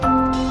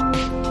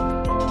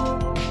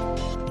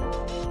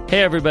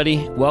Hey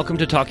everybody, welcome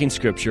to Talking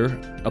Scripture,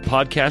 a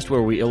podcast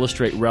where we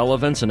illustrate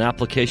relevance and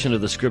application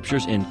of the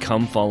Scriptures in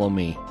Come Follow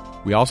Me.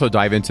 We also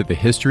dive into the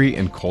history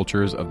and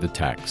cultures of the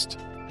text.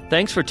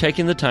 Thanks for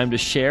taking the time to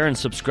share and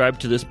subscribe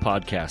to this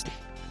podcast.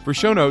 For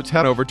show notes,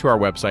 head over to our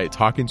website,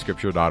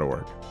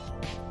 talkingscripture.org.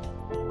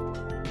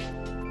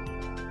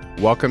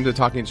 Welcome to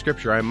Talking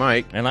Scripture. I'm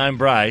Mike. And I'm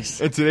Bryce.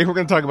 And today we're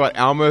going to talk about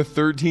Alma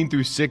 13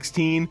 through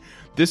 16.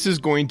 This is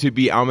going to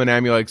be Alma and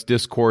Amulek's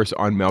discourse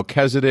on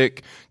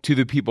Melchizedek to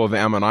the people of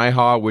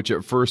Ammonihah, which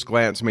at first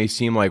glance may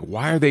seem like,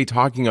 why are they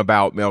talking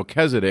about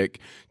Melchizedek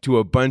to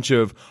a bunch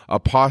of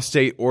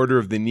apostate Order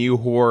of the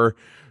Nehor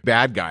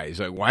bad guys?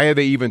 Like, why are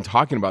they even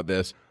talking about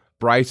this?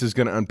 Bryce is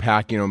going to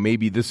unpack,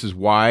 maybe this is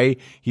why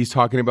he's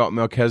talking about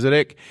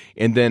Melchizedek.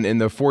 And then in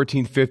the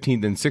 14th,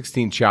 15th, and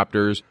 16th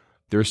chapters,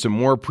 there's some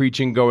more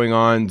preaching going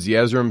on.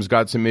 Zeezrom's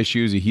got some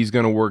issues that he's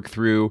going to work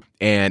through,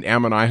 and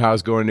Ammonihah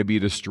is going to be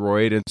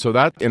destroyed. And so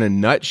that, in a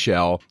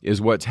nutshell,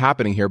 is what's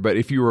happening here. But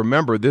if you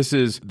remember, this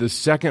is the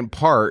second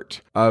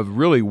part of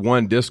really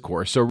one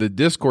discourse. So the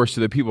discourse to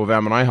the people of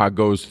Ammonihah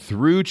goes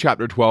through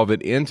chapter 12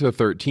 and into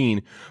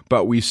 13,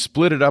 but we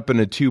split it up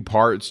into two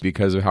parts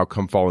because of how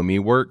Come Follow Me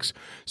works.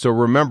 So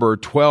remember,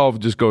 12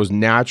 just goes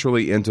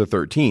naturally into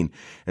 13.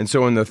 And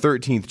so in the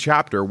 13th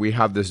chapter, we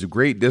have this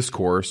great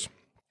discourse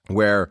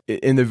where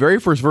in the very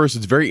first verse,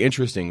 it's very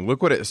interesting.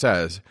 Look what it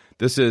says.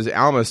 This is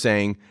Alma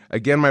saying,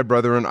 "Again, my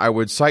brethren, I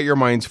would cite your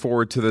minds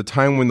forward to the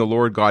time when the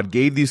Lord God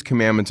gave these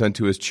commandments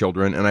unto his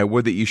children, and I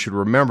would that you should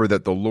remember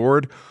that the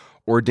Lord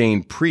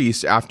ordained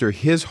priests after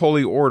his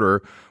holy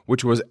order,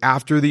 which was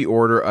after the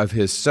order of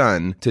his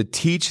Son, to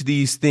teach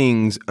these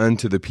things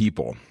unto the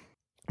people."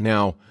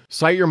 Now,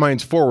 cite your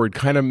minds forward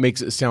kind of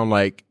makes it sound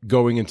like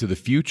going into the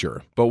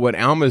future. But what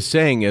Alma is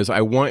saying is,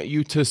 I want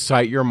you to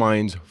cite your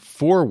minds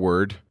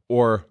forward,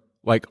 or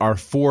like our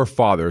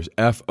forefathers,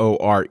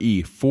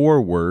 F-O-R-E,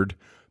 forward,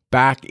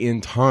 back in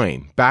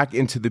time, back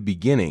into the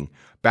beginning,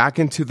 back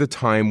into the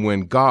time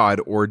when God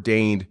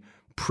ordained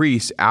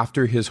priests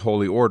after his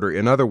holy order.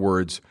 In other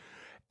words,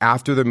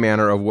 after the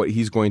manner of what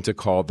he's going to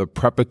call the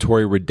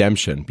preparatory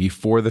redemption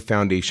before the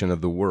foundation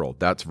of the world.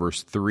 That's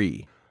verse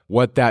 3.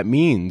 What that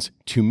means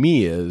to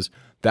me is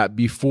that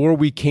before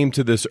we came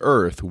to this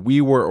earth,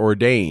 we were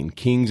ordained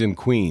kings and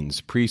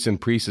queens, priests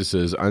and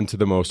priestesses unto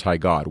the Most High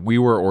God. We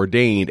were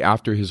ordained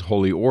after his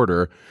holy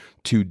order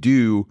to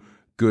do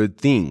good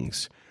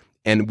things.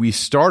 And we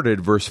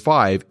started, verse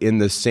 5, in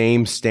the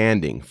same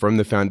standing from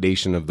the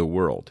foundation of the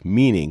world,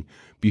 meaning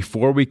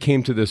before we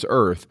came to this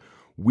earth,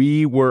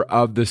 we were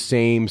of the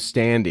same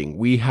standing.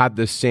 We had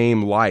the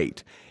same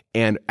light.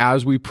 And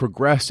as we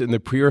progressed in the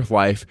pre-earth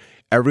life,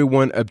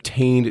 everyone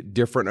obtained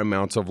different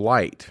amounts of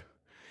light.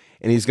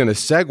 And he's going to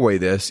segue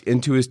this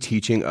into his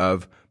teaching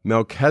of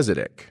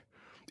Melchizedek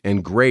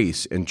and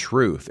grace and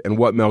truth and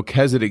what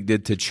Melchizedek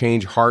did to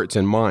change hearts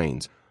and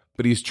minds.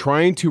 But he's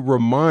trying to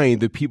remind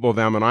the people of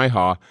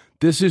Ammonihah,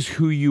 this is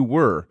who you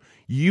were.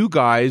 You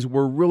guys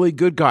were really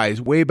good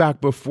guys way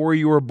back before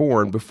you were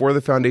born, before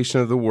the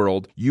foundation of the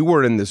world. You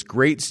were in this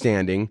great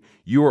standing.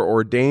 You were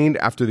ordained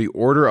after the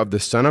order of the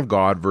Son of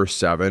God, verse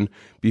 7,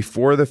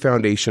 before the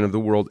foundation of the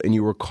world, and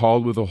you were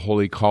called with a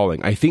holy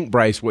calling. I think,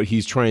 Bryce, what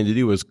he's trying to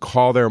do is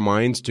call their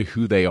minds to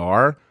who they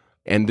are,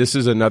 and this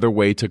is another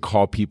way to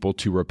call people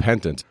to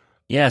repentance.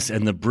 Yes,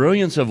 and the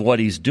brilliance of what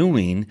he's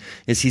doing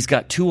is he's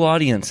got two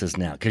audiences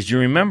now, because you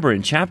remember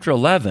in chapter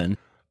 11,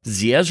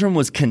 Zeezrom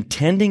was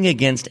contending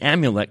against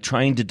Amulek,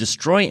 trying to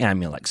destroy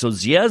Amulek. So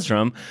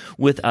Zeezrom,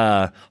 with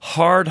a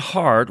hard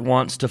heart,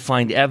 wants to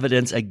find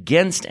evidence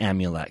against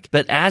Amulek.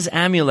 But as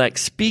Amulek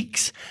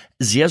speaks,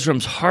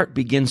 Zeezrom's heart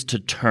begins to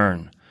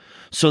turn.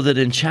 So that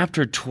in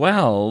chapter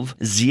 12,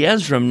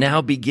 Zeezrom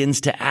now begins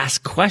to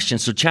ask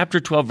questions. So chapter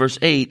 12, verse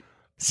 8,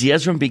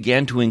 Zeezrom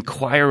began to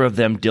inquire of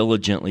them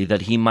diligently,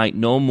 that he might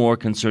know more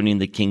concerning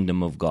the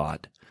kingdom of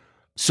God.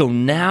 So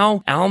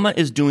now Alma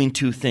is doing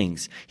two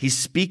things. He's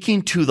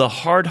speaking to the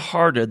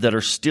hard-hearted that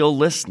are still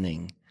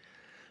listening,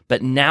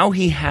 but now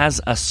he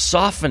has a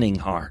softening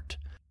heart.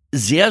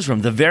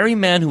 Zeezrom, the very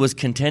man who was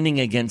contending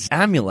against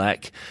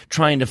Amulek,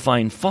 trying to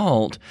find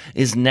fault,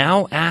 is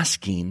now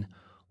asking,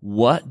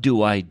 what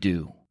do I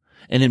do?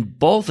 And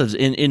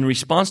in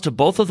response to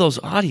both of those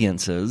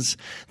audiences,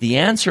 the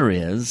answer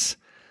is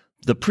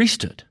the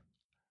priesthood.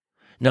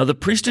 Now, the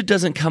priesthood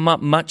doesn't come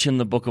up much in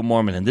the Book of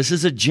Mormon, and this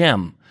is a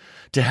gem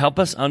to help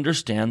us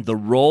understand the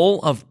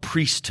role of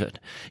priesthood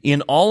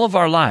in all of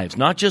our lives,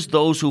 not just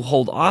those who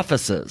hold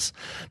offices,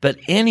 but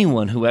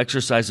anyone who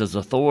exercises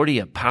authority,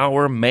 a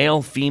power,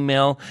 male,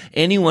 female,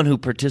 anyone who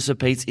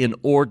participates in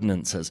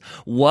ordinances.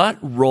 What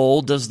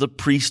role does the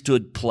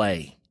priesthood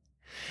play?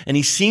 And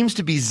he seems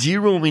to be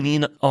zeroing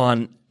in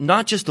on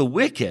not just the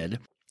wicked,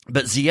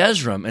 but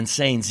Zeezrom, and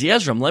saying,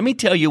 Zeezrom, let me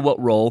tell you what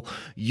role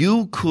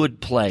you could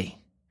play.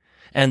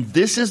 And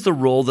this is the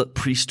role that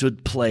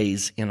priesthood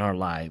plays in our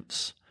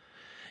lives.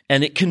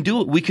 And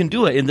we can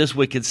do it in this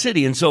wicked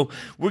city. And so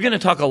we're going to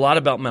talk a lot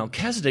about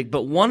Melchizedek,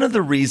 but one of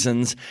the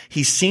reasons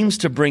he seems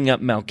to bring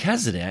up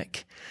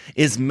Melchizedek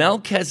is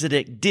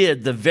Melchizedek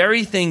did the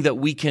very thing that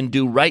we can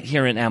do right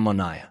here in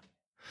Ammoniah.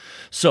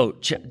 So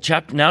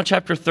now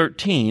chapter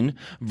 13,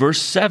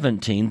 verse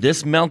 17,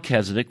 this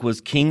Melchizedek was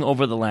king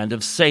over the land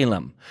of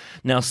Salem.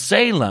 Now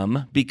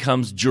Salem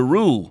becomes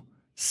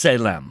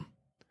Jerusalem.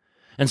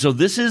 And so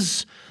this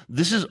is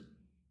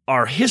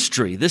our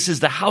history. This is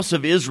the house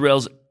of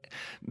Israel's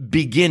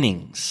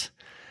beginnings.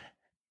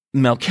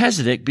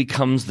 Melchizedek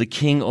becomes the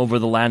king over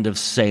the land of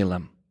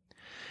Salem.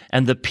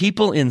 And the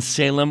people in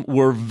Salem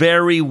were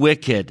very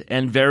wicked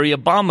and very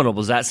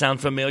abominable. Does that sound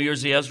familiar,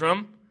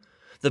 Zeezrom?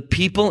 The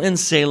people in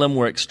Salem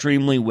were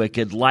extremely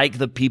wicked, like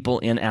the people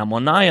in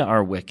Ammoniah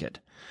are wicked.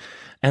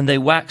 And they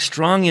waxed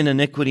strong in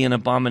iniquity and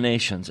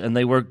abominations, and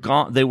they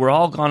were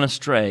all gone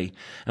astray,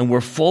 and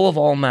were full of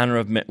all manner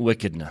of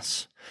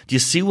wickedness. Do you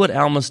see what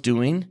Alma's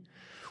doing?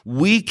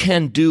 We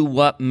can do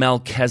what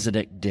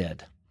Melchizedek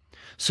did.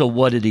 So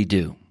what did he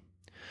do?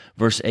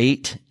 Verse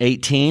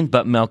 18,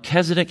 but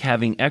Melchizedek,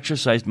 having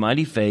exercised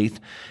mighty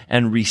faith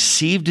and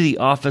received the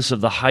office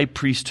of the high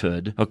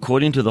priesthood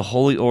according to the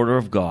holy order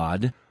of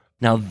God.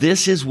 Now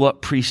this is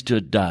what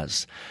priesthood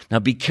does. Now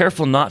be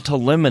careful not to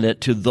limit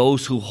it to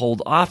those who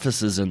hold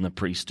offices in the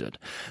priesthood.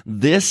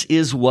 This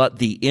is what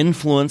the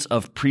influence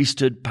of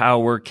priesthood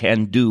power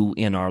can do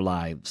in our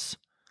lives.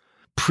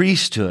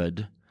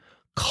 Priesthood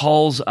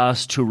calls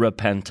us to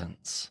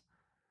repentance.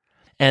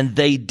 And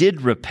they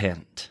did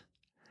repent.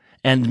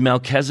 And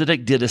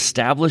Melchizedek did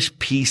establish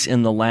peace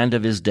in the land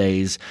of his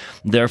days.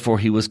 Therefore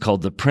he was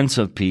called the Prince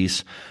of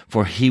Peace,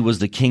 for he was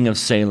the king of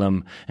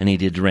Salem, and he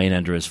did reign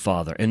under his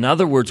father. In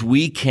other words,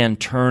 we can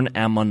turn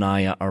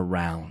Ammoniah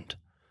around.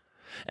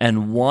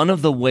 And one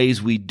of the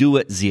ways we do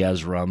it,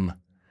 Zeezrom,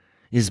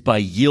 is by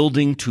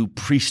yielding to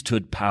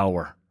priesthood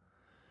power.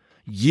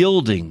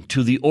 Yielding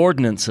to the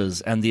ordinances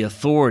and the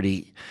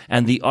authority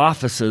and the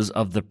offices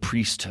of the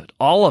priesthood.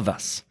 All of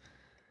us.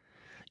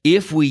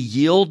 If we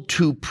yield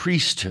to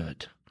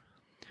priesthood,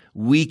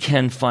 we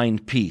can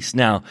find peace.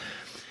 Now,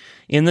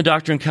 in the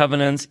Doctrine and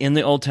Covenants, in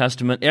the Old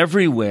Testament,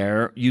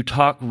 everywhere you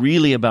talk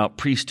really about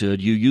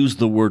priesthood, you use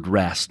the word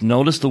rest.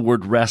 Notice the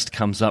word rest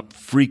comes up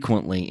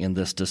frequently in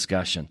this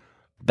discussion.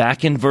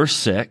 Back in verse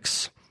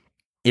 6,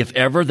 if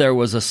ever there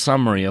was a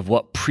summary of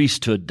what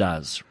priesthood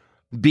does,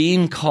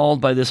 being called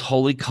by this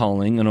holy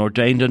calling and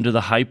ordained unto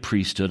the high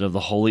priesthood of the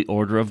holy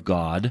order of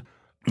God.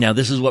 Now,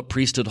 this is what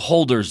priesthood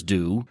holders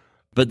do.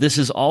 But this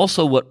is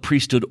also what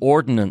priesthood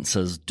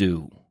ordinances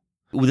do.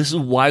 This is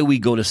why we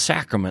go to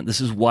sacrament. This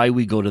is why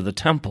we go to the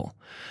temple.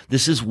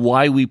 This is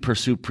why we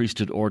pursue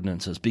priesthood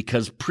ordinances,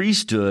 because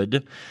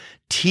priesthood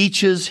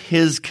teaches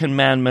his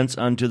commandments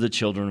unto the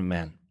children of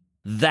men,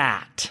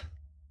 that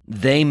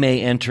they may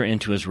enter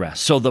into his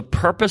rest. So the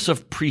purpose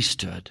of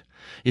priesthood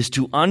is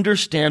to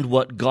understand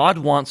what God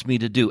wants me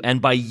to do,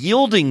 and by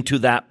yielding to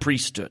that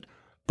priesthood,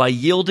 by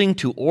yielding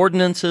to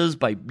ordinances,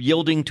 by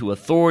yielding to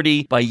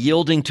authority, by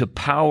yielding to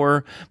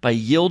power, by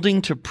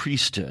yielding to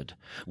priesthood,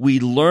 we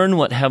learn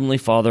what Heavenly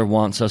Father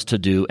wants us to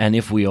do, and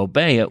if we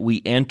obey it,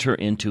 we enter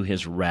into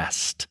his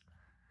rest.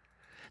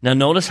 Now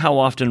notice how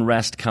often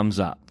rest comes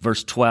up.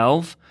 Verse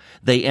 12,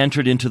 they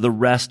entered into the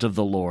rest of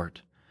the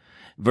Lord.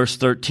 Verse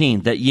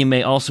 13, that ye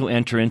may also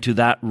enter into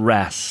that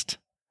rest.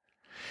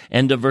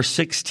 End of verse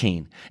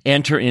 16,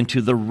 enter into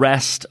the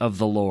rest of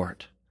the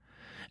Lord.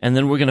 And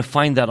then we're going to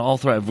find that all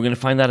throughout. We're going to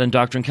find that in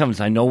Doctrine and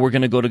Covenants. I know we're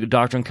going to go to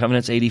Doctrine and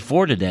Covenants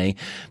 84 today,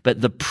 but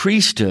the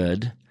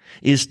priesthood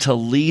is to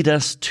lead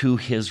us to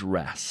his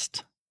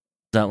rest.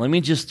 Now, let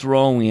me just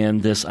throw in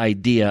this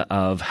idea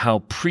of how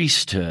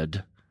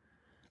priesthood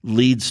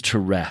leads to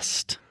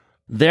rest.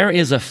 There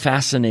is a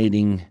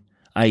fascinating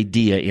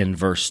idea in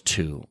verse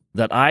 2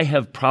 that I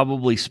have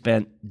probably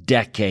spent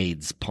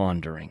decades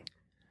pondering.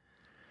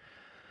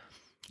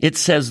 It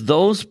says,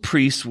 those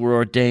priests were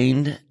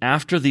ordained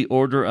after the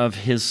order of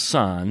his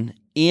Son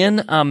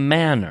in a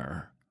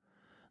manner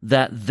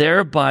that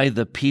thereby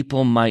the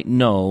people might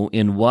know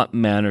in what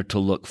manner to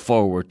look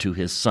forward to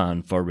his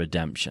Son for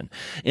redemption.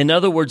 In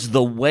other words,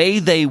 the way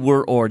they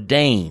were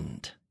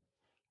ordained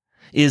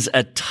is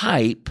a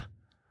type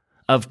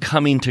of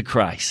coming to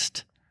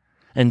Christ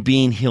and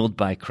being healed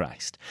by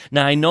Christ.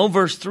 Now, I know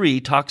verse 3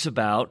 talks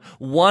about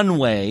one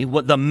way,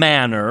 what the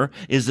manner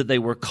is that they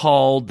were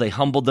called, they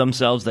humbled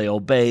themselves, they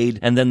obeyed,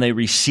 and then they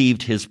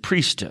received his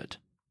priesthood.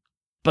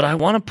 But I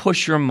want to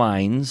push your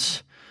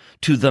minds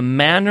to the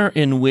manner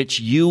in which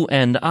you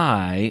and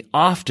I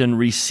often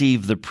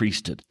receive the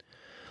priesthood.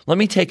 Let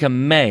me take a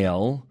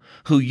male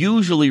who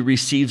usually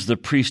receives the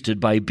priesthood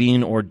by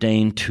being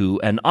ordained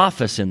to an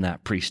office in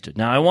that priesthood.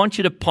 Now, I want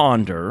you to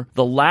ponder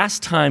the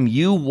last time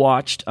you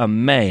watched a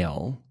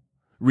male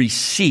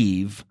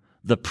receive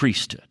the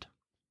priesthood.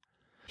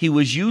 He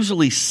was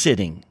usually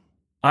sitting.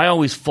 I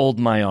always fold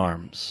my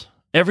arms.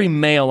 Every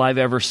male I've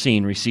ever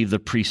seen receive the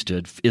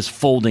priesthood is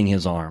folding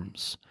his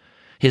arms.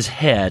 His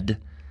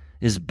head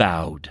is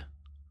bowed.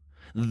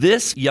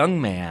 This young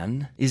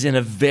man is in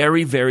a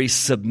very, very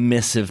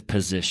submissive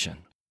position.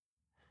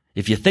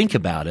 If you think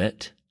about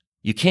it,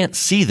 you can't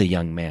see the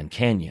young man,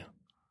 can you?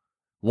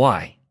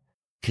 Why?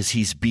 Because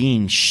he's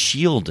being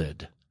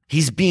shielded.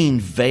 He's being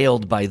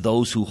veiled by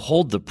those who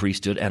hold the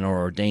priesthood and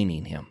are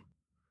ordaining him.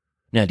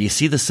 Now, do you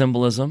see the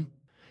symbolism?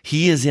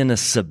 He is in a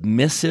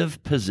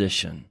submissive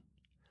position,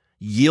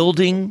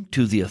 yielding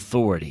to the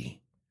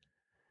authority,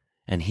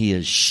 and he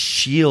is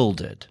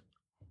shielded.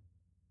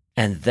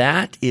 And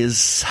that is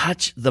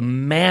such the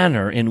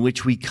manner in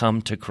which we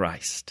come to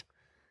Christ.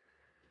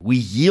 We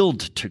yield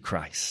to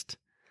Christ.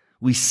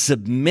 We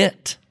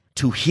submit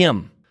to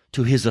him,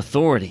 to his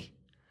authority,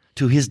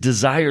 to his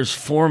desires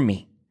for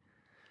me.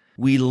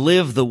 We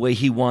live the way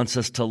he wants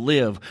us to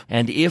live.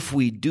 And if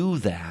we do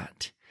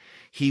that,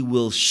 he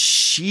will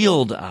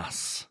shield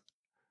us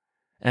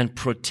and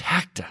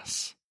protect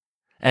us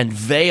and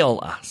veil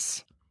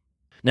us.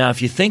 Now,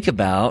 if you think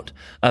about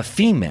a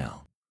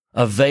female,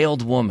 a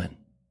veiled woman,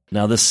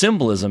 now the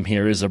symbolism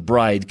here is a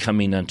bride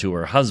coming unto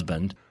her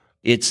husband.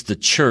 It's the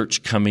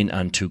church coming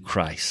unto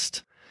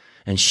Christ.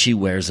 And she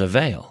wears a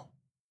veil,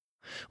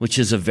 which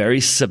is a very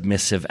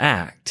submissive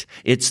act.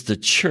 It's the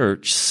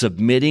church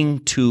submitting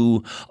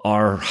to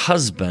our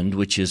husband,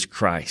 which is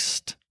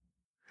Christ.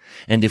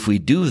 And if we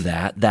do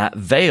that, that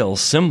veil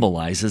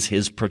symbolizes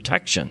his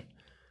protection,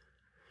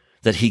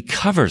 that he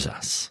covers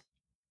us.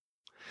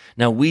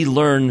 Now, we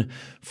learn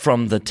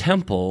from the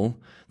temple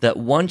that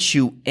once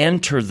you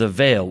enter the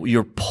veil,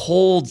 you're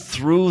pulled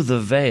through the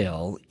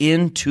veil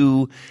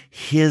into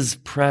his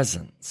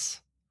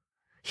presence.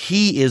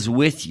 He is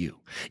with you.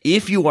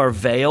 If you are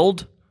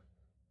veiled,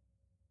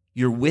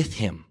 you're with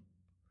him.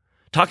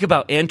 Talk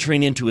about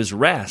entering into his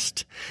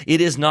rest.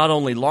 It is not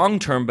only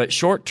long-term, but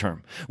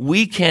short-term.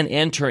 We can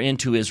enter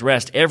into his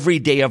rest every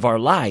day of our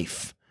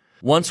life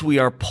once we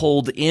are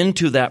pulled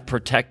into that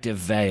protective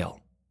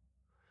veil.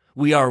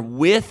 We are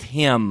with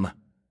him.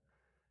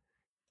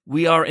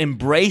 We are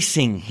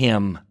embracing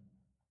him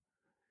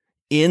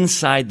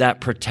inside that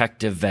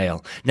protective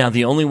veil. Now,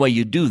 the only way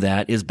you do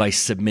that is by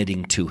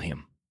submitting to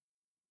him,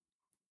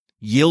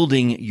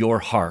 yielding your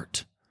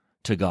heart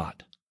to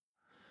God.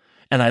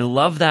 And I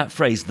love that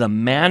phrase. The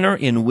manner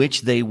in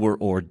which they were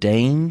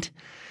ordained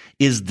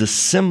is the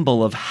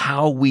symbol of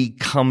how we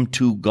come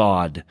to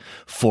God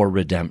for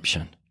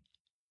redemption.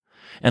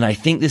 And I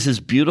think this is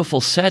beautiful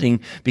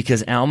setting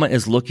because Alma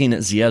is looking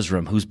at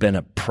Zeezrom, who's been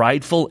a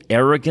prideful,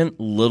 arrogant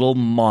little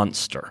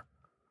monster.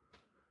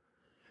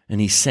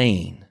 And he's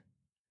saying,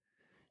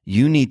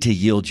 you need to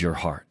yield your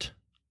heart.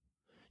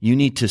 You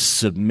need to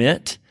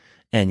submit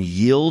and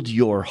yield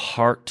your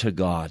heart to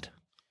God.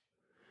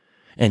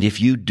 And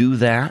if you do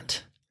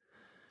that,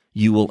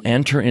 you will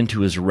enter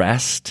into his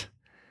rest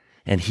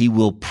and he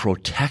will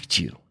protect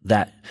you.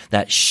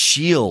 That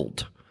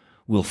shield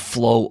will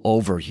flow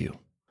over you.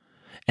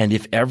 And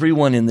if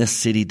everyone in this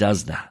city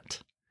does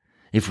that,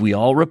 if we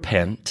all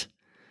repent,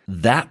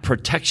 that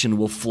protection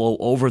will flow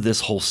over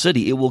this whole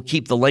city. It will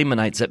keep the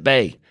Lamanites at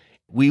bay.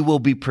 We will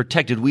be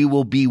protected. We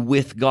will be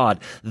with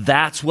God.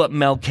 That's what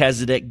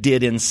Melchizedek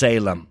did in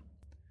Salem.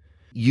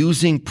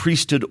 Using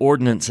priesthood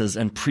ordinances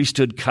and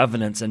priesthood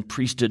covenants and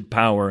priesthood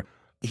power,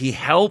 he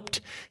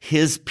helped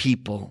his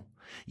people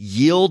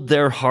yield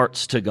their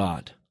hearts to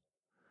God.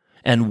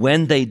 And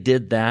when they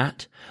did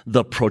that,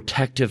 the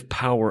protective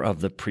power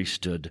of the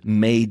priesthood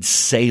made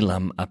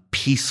Salem a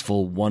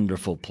peaceful,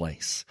 wonderful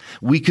place.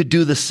 We could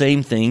do the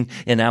same thing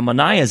in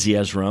Ammoniah's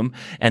Zeezrom,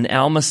 and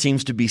Alma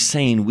seems to be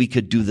saying we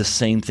could do the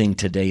same thing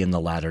today in the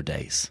latter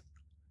days.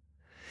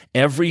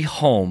 Every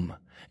home,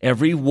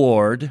 every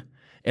ward,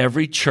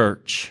 every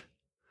church,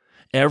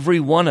 every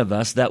one of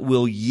us that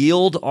will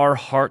yield our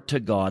heart to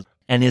God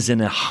and is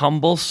in a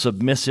humble,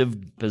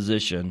 submissive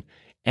position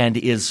and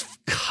is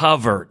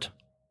covered.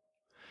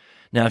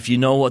 Now, if you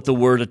know what the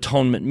word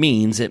atonement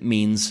means, it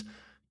means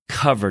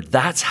covered.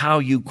 That's how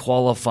you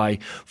qualify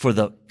for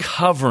the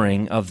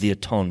covering of the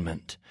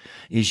atonement,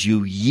 is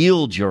you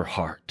yield your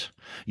heart.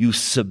 You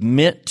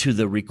submit to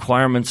the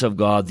requirements of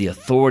God, the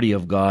authority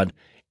of God,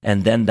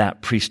 and then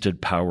that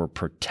priesthood power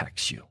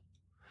protects you.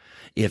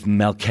 If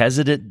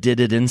Melchizedek did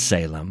it in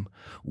Salem,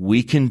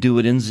 we can do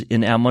it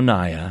in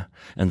Ammoniah,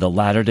 and the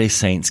Latter-day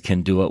Saints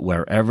can do it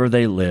wherever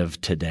they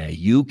live today.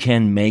 You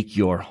can make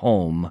your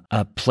home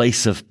a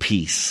place of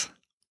peace,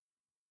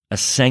 a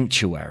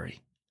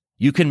sanctuary.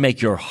 You can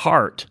make your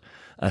heart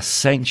a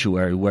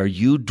sanctuary where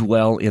you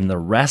dwell in the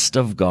rest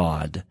of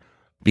God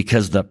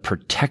because the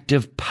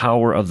protective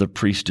power of the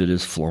priesthood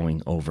is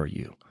flowing over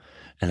you.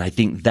 And I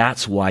think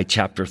that's why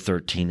chapter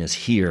 13 is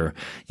here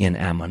in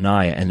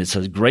Ammoniah, and it's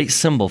a great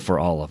symbol for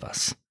all of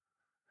us.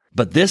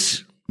 But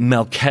this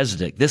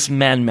Melchizedek, this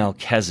man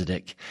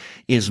Melchizedek,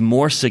 is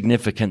more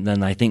significant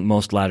than I think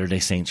most Latter-day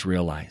Saints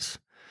realize.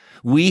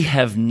 We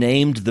have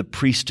named the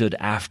priesthood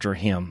after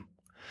him.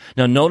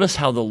 Now notice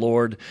how the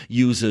Lord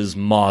uses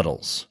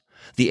models.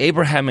 The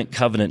Abrahamic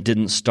covenant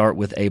didn't start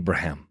with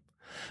Abraham,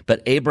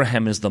 but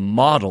Abraham is the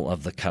model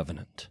of the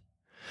covenant.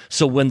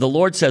 So when the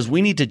Lord says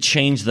we need to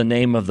change the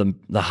name of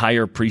the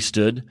higher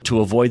priesthood to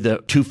avoid the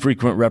too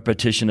frequent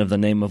repetition of the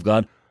name of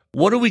God,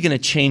 what are we going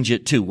to change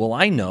it to? Well,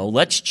 I know.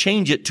 Let's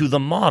change it to the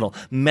model.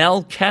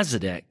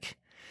 Melchizedek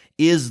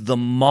is the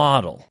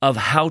model of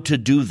how to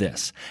do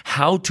this,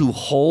 how to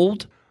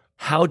hold,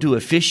 how to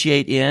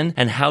officiate in,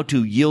 and how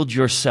to yield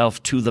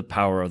yourself to the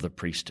power of the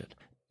priesthood.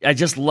 I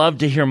just love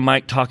to hear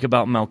Mike talk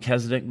about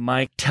Melchizedek.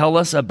 Mike, tell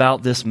us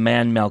about this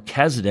man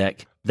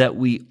Melchizedek that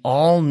we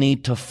all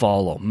need to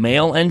follow,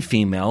 male and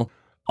female,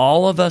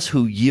 all of us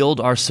who yield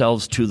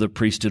ourselves to the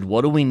priesthood.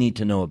 What do we need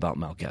to know about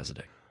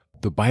Melchizedek?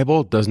 The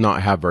Bible does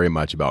not have very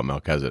much about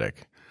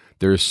Melchizedek.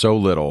 There's so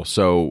little.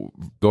 So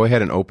go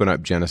ahead and open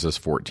up Genesis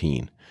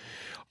 14.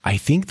 I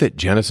think that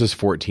Genesis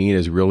 14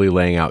 is really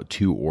laying out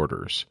two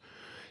orders.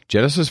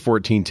 Genesis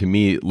 14, to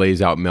me,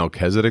 lays out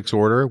Melchizedek's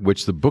order,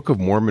 which the Book of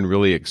Mormon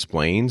really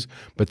explains.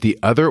 But the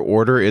other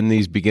order in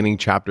these beginning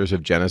chapters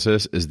of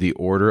Genesis is the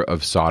order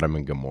of Sodom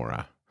and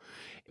Gomorrah.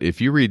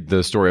 If you read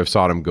the story of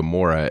Sodom and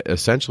Gomorrah,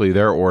 essentially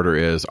their order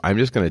is, I'm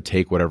just going to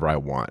take whatever I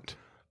want.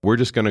 We're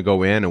just going to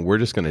go in and we're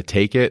just going to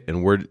take it,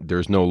 and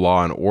there's no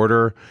law and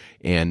order,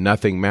 and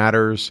nothing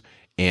matters,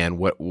 and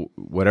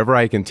whatever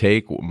I can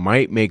take,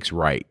 might makes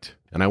right.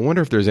 And I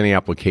wonder if there's any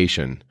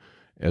application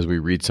as we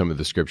read some of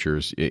the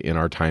scriptures in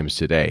our times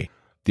today.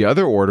 The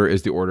other order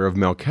is the order of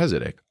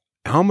Melchizedek.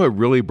 Alma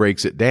really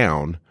breaks it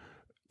down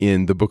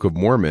in the Book of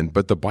Mormon,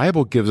 but the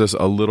Bible gives us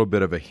a little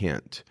bit of a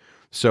hint.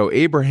 So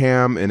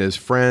Abraham and his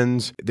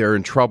friends, they're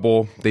in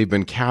trouble. They've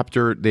been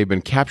captured,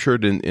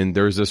 and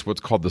there's this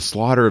what's called the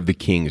slaughter of the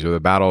kings, or the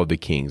battle of the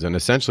kings. And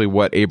essentially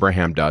what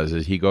Abraham does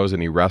is he goes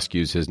and he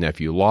rescues his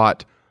nephew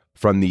Lot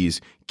from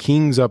these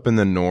kings up in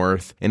the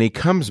north, and he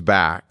comes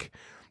back.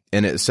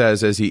 And it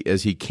says as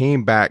he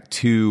came back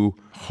to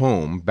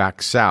home,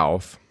 back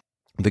south,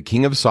 the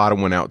king of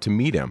Sodom went out to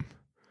meet him.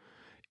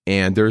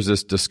 And there's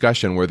this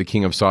discussion where the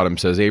king of Sodom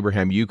says,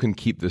 Abraham, you can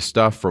keep the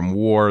stuff from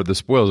war. The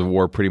spoils of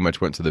war pretty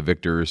much went to the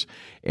victors.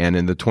 And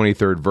in the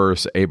 23rd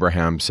verse,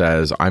 Abraham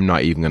says, I'm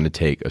not even going to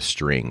take a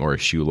string or a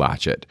shoe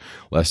latchet,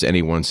 lest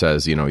anyone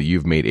says,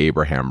 you've made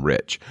Abraham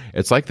rich.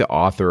 It's like the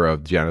author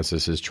of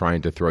Genesis is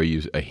trying to throw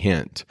you a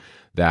hint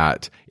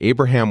that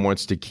Abraham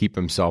wants to keep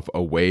himself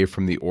away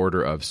from the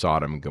order of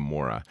Sodom and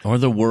Gomorrah. Or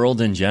the world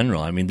in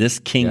general. I mean, this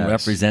king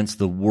represents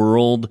the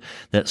world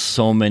that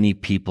so many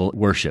people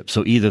worship.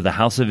 So either the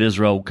house of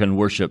Israel can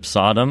worship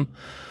Sodom,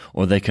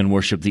 or they can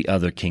worship the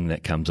other king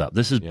that comes up.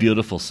 This is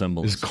beautiful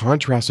symbolism. This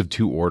contrast of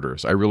two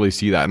orders. I really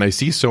see that. And I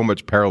see so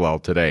much parallel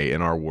today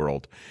in our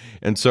world.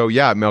 And so,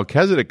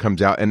 Melchizedek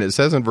comes out, and it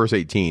says in verse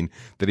 18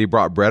 that he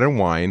brought bread and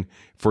wine,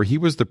 for he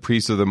was the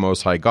priest of the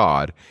Most High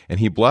God.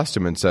 And he blessed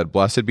him and said,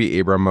 Blessed be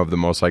Abram of the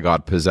Most High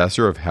God,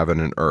 possessor of heaven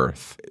and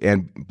earth.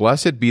 And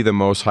blessed be the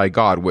Most High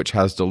God, which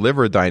has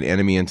delivered thine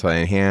enemy into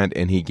thine hand,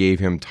 and he gave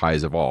him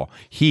tithes of all.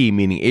 He,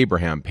 meaning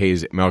Abraham,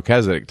 pays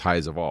Melchizedek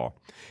tithes of all.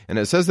 And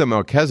it says that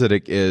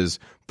Melchizedek is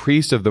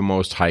priest of the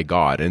Most High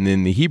God. And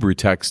in the Hebrew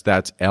text,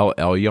 that's El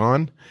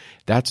Elyon.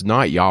 That's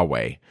not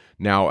Yahweh.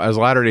 Now, as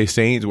Latter-day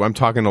Saints, I'm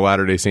talking to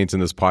Latter-day Saints in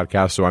this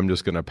podcast, so I'm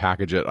just going to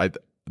package it.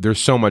 There's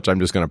so much I'm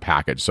just going to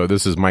package. So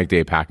this is Mike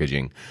Day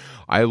packaging.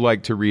 I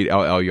like to read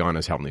El Elyon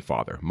as Heavenly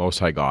Father, Most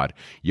High God,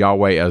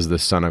 Yahweh as the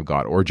Son of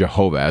God, or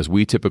Jehovah, as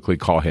we typically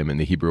call him in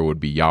the Hebrew would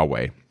be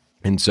Yahweh.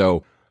 And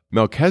so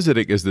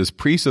Melchizedek is this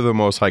priest of the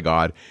Most High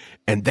God,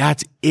 and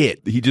that's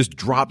it. He just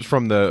drops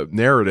from the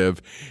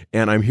narrative,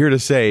 and I'm here to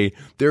say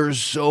there's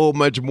so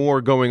much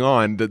more going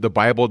on that the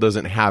Bible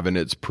doesn't have, and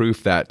it's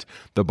proof that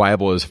the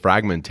Bible is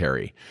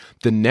fragmentary.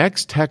 The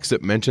next text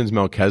that mentions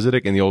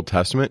Melchizedek in the Old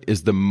Testament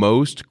is the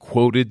most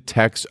quoted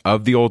text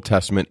of the Old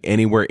Testament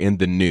anywhere in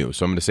the New.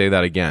 So I'm going to say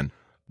that again.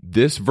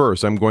 This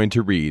verse I'm going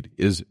to read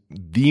is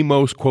the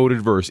most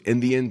quoted verse in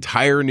the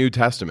entire New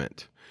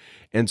Testament.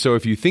 And so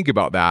if you think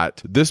about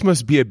that, this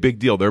must be a big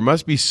deal. There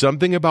must be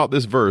something about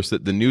this verse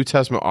that the New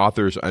Testament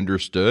authors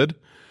understood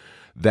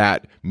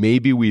that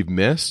maybe we've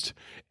missed.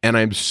 And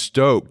I'm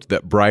stoked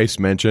that Bryce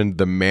mentioned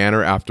the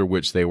manner after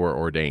which they were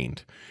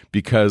ordained,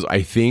 because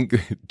I think,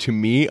 to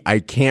me,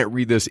 I can't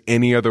read this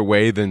any other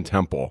way than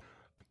temple.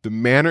 The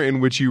manner in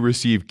which you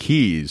receive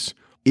keys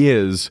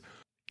is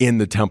in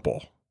the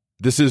temple.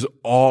 This is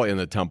all in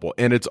the temple,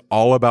 and it's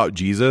all about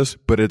Jesus,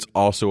 but it's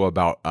also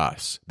about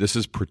us. This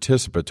is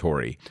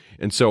participatory.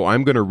 And so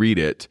I'm going to read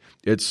it.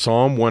 It's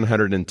Psalm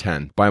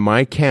 110. By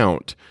my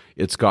count,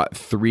 it's got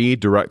 3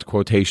 direct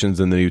quotations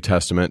in the New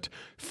Testament,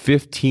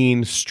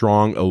 15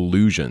 strong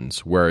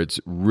allusions where it's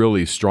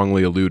really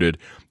strongly alluded,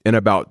 and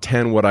about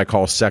 10 what I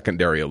call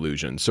secondary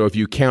allusions. So if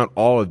you count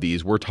all of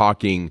these, we're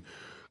talking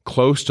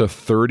close to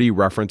 30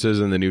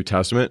 references in the New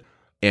Testament.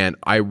 And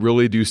I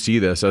really do see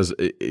this as,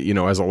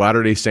 as a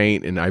Latter-day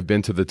Saint, and I've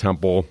been to the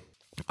temple.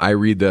 I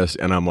read this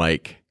and I'm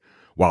like,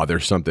 wow,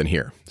 there's something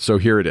here. So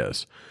here it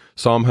is.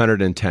 Psalm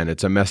 110.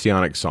 It's a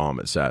messianic psalm.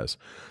 It says,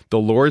 The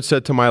Lord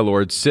said to my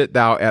Lord, Sit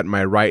thou at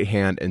my right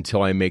hand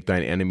until I make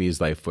thine enemies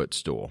thy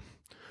footstool.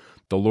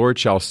 The Lord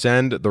shall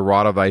send the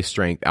rod of thy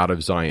strength out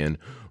of Zion.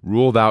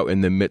 Rule thou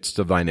in the midst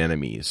of thine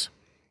enemies.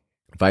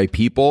 Thy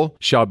people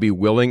shall be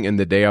willing in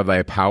the day of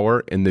thy power,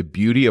 in the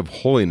beauty of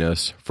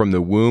holiness from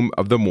the womb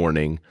of the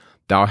morning.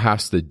 Thou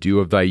hast the dew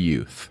of thy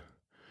youth.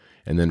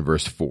 And then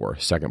verse 4,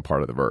 second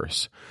part of the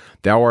verse.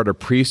 Thou art a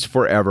priest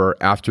forever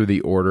after the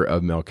order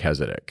of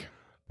Melchizedek.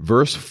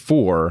 Verse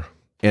 4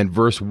 and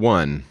verse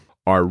 1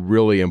 are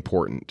really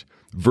important.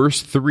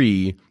 Verse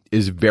 3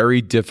 is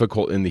very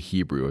difficult in the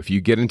Hebrew. If you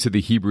get into the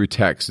Hebrew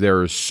text,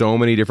 there are so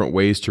many different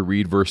ways to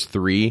read verse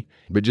 3,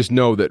 but just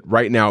know that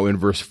right now in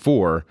verse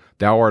 4,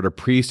 thou art a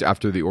priest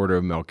after the order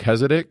of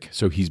Melchizedek,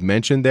 so he's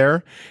mentioned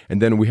there.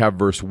 And then we have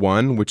verse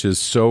 1, which is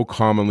so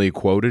commonly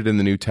quoted in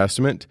the New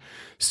Testament,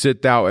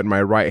 sit thou at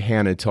my right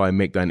hand until I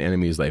make thine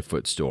enemies thy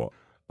footstool.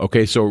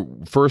 Okay, so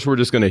first we're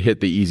just going to hit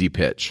the easy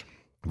pitch.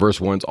 Verse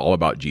 1's all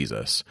about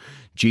Jesus.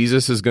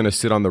 Jesus is going to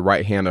sit on the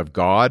right hand of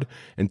God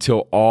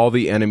until all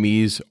the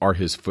enemies are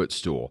his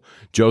footstool.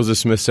 Joseph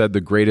Smith said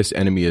the greatest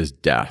enemy is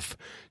death.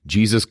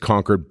 Jesus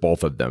conquered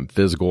both of them,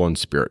 physical and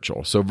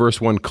spiritual. So verse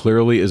 1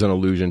 clearly is an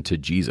allusion to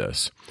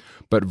Jesus.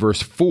 But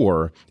verse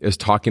 4 is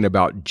talking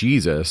about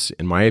Jesus,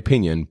 in my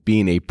opinion,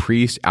 being a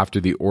priest after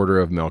the order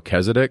of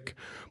Melchizedek,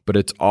 but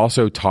it's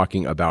also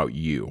talking about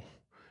you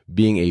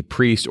being a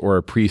priest or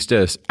a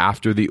priestess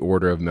after the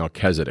order of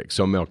Melchizedek.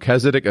 So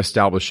Melchizedek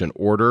established an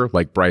order,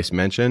 like Bryce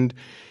mentioned.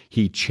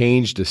 He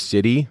changed a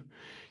city.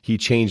 He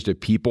changed a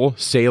people.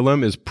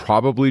 Salem is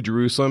probably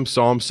Jerusalem.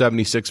 Psalm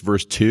 76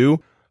 verse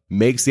 2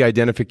 makes the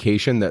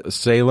identification that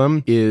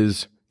Salem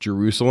is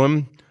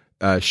Jerusalem.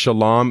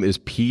 Shalom is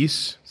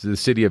peace. It's the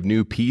city of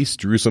new peace.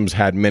 Jerusalem's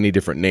had many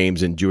different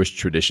names. In Jewish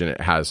tradition,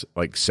 it has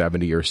like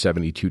 70 or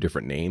 72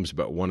 different names,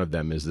 but one of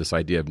them is this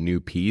idea of new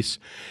peace.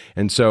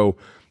 And so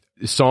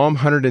Psalm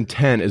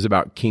 110 is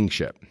about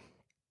kingship,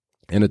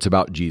 and it's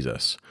about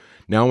Jesus.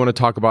 Now I want to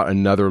talk about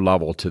another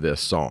level to this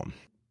psalm.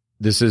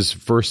 This is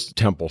first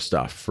temple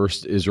stuff,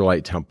 first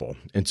Israelite temple.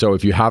 And so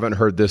if you haven't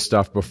heard this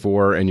stuff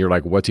before and you're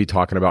like, what's he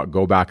talking about?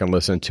 Go back and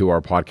listen to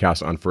our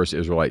podcast on first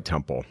Israelite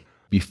temple.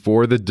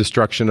 Before the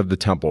destruction of the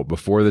temple,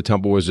 before the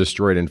temple was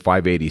destroyed in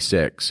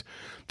 586,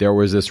 there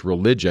was this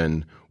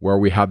religion where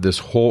we have this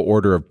whole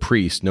order of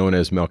priests known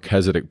as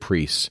Melchizedek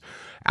priests.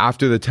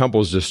 After the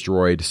temple is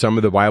destroyed, some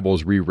of the Bible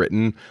is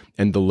rewritten,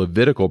 and the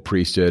Levitical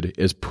priesthood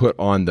is put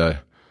on the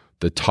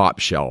top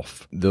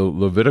shelf. The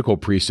Levitical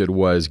priesthood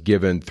was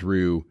given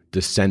through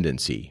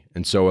descendancy.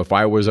 And so if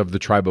I was of the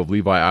tribe of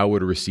Levi, I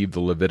would receive the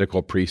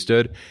Levitical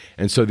priesthood.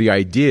 And so the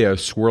idea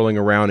swirling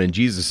around in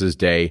Jesus'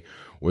 day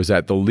was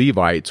that the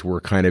Levites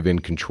were kind of in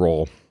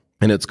control.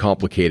 And it's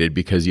complicated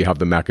because you have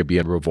the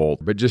Maccabean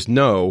revolt. But just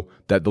know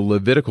that the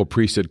Levitical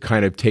priesthood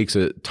kind of takes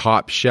a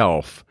top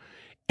shelf,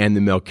 and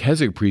the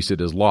Melchizedek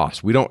priesthood is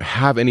lost. We don't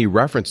have any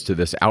reference to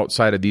this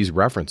outside of these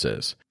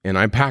references. And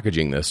I'm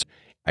packaging this.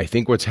 I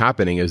think what's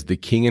happening is the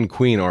king and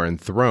queen are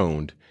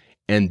enthroned,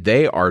 and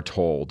they are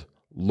told,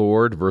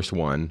 Lord, verse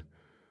 1,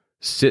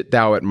 sit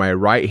thou at my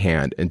right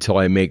hand until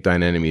I make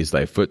thine enemies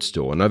thy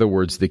footstool. In other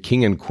words, the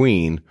king and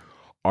queen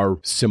are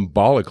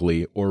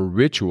symbolically or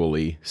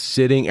ritually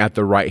sitting at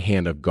the right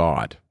hand of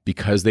God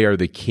because they are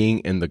the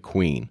king and the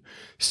queen.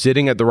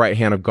 Sitting at the right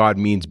hand of God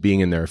means being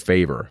in their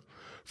favor.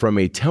 From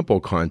a temple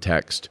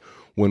context,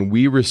 when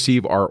we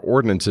receive our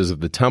ordinances of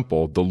the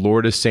temple, the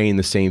Lord is saying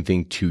the same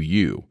thing to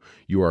you.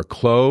 You are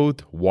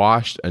clothed,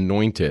 washed,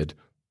 anointed.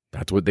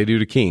 That's what they do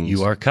to kings.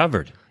 You are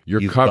covered.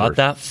 You've covered. got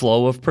that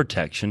flow of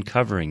protection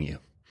covering you.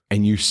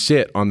 And you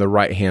sit on the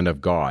right hand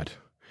of God.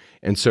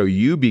 And so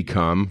you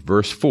become,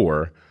 verse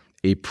 4,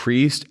 a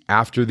priest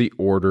after the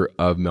order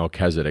of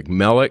Melchizedek.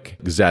 Melech,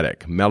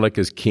 Zedek. Melech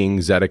is king,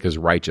 Zedek is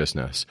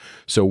righteousness.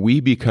 So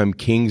we become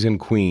kings and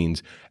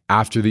queens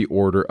after the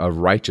order of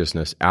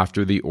righteousness,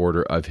 after the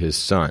order of his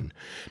son.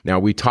 Now,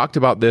 we talked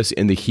about this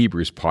in the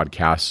Hebrews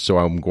podcast, so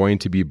I'm going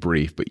to be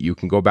brief, but you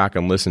can go back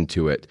and listen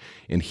to it.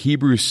 In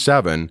Hebrews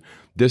 7,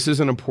 this is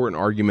an important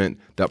argument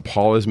that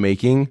Paul is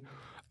making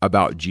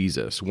about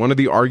Jesus. One of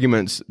the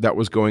arguments that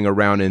was going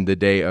around in the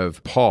day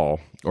of Paul,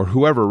 or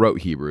whoever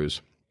wrote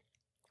Hebrews,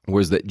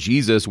 was that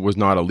Jesus was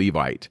not a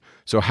Levite.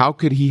 So how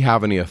could he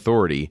have any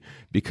authority?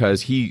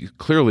 Because he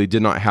clearly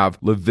did not have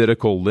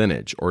Levitical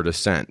lineage or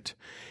descent.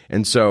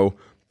 And so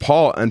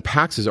Paul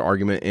unpacks his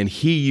argument, and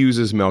he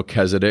uses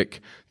Melchizedek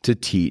to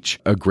teach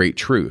a great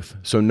truth.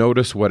 So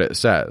notice what it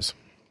says.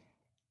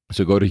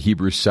 So go to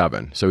Hebrews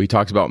 7. So he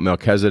talks about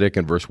Melchizedek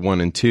in verse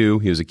 1 and 2.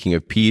 He was a king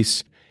of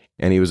peace,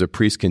 and he was a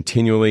priest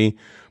continually.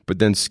 But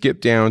then skip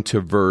down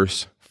to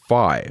verse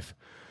 5.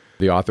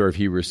 The author of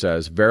Hebrews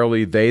says,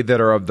 verily they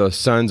that are of the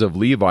sons of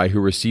Levi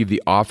who receive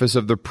the office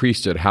of the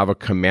priesthood have a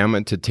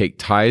commandment to take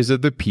tithes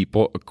of the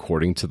people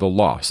according to the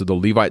law. So the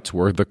Levites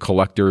were the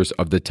collectors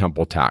of the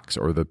temple tax,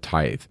 or the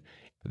tithe.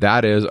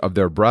 That is, of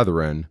their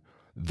brethren,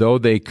 though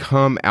they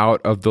come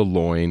out of the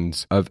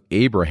loins of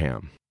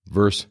Abraham.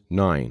 Verse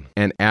 9,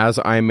 and as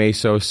I may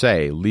so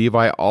say,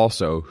 Levi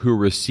also, who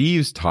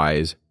receives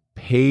tithes,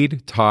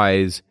 paid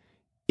tithes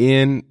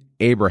in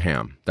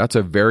Abraham. That's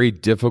a very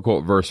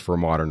difficult verse for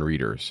modern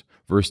readers.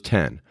 Verse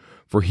 10,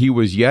 for he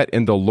was yet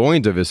in the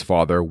loins of his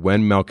father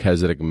when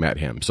Melchizedek met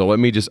him. So let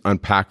me just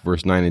unpack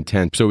verse 9 and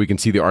 10 so we can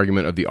see the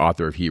argument of the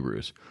author of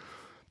Hebrews.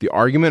 The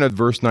argument of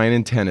verse 9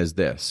 and 10 is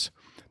this,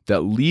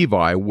 that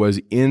Levi was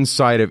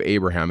inside of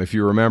Abraham. If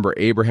you remember,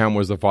 Abraham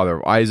was the father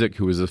of Isaac,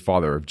 who was the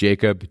father of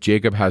Jacob.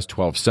 Jacob has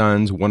 12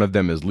 sons. One of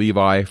them is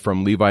Levi.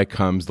 From Levi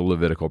comes the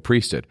Levitical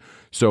priesthood.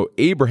 So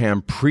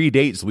Abraham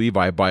predates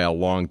Levi by a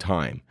long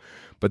time.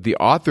 But the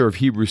author of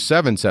Hebrews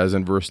 7 says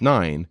in verse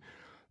 9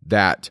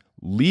 that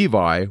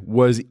Levi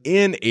was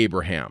in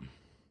Abraham.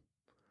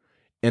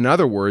 In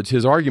other words,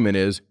 his argument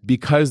is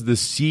because the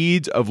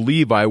seeds of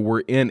Levi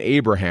were in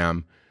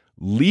Abraham,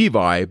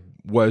 Levi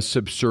was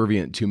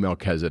subservient to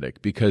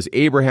Melchizedek because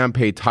Abraham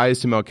paid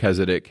tithes to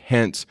Melchizedek,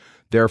 hence,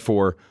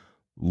 therefore,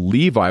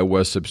 Levi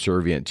was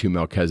subservient to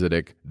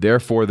Melchizedek.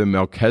 Therefore, the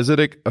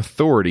Melchizedek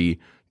authority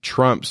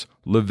trumps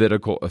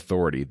Levitical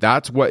authority.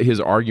 That's what his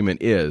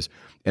argument is.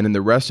 And in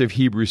the rest of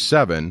Hebrews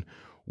 7,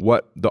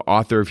 what the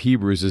author of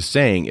Hebrews is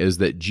saying is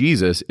that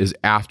Jesus is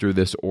after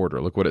this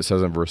order. Look what it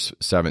says in verse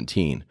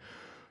 17.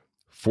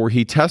 For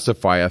he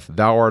testifieth,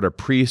 thou art a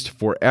priest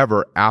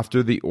forever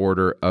after the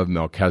order of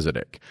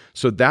Melchizedek.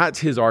 So that's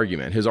his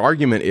argument. His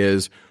argument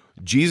is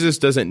Jesus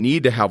doesn't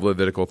need to have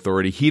Levitical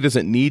authority. He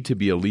doesn't need to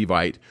be a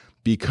Levite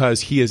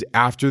because he is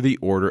after the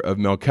order of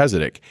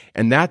Melchizedek.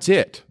 And that's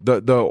it.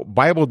 The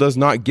Bible does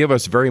not give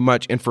us very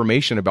much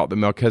information about the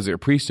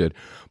Melchizedek priesthood.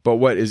 But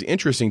what is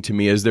interesting to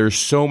me is there's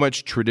so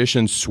much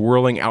tradition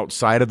swirling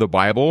outside of the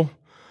Bible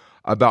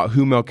about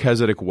who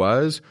Melchizedek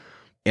was.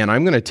 And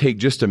I'm going to take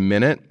just a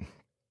minute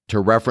to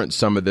reference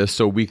some of this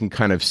so we can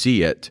kind of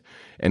see it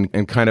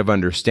and kind of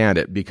understand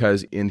it.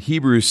 Because in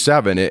Hebrews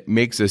 7, it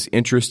makes this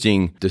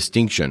interesting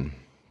distinction.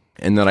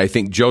 And that I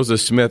think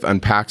Joseph Smith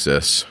unpacks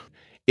this.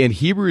 In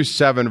Hebrews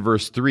 7,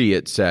 verse 3,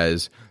 it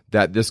says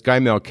that this guy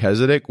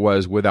Melchizedek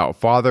was without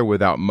father,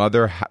 without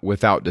mother,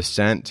 without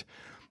descent,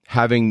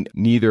 having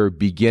neither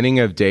beginning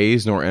of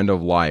days nor end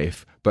of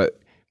life, but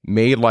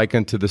made like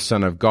unto the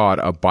Son of God,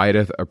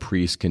 abideth a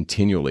priest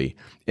continually.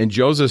 And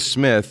Joseph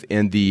Smith,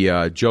 in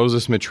the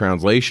Joseph Smith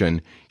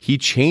translation, he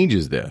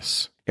changes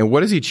this. And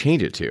what does he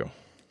change it to?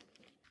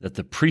 That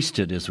the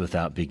priesthood is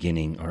without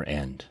beginning or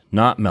end.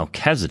 Not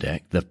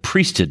Melchizedek. The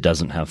priesthood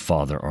doesn't have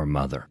father or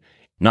mother.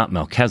 Not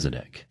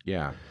Melchizedek.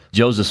 Yeah.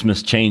 Joseph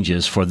Smith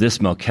changes, for this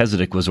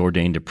Melchizedek was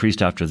ordained a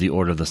priest after the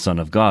order of the Son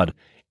of God,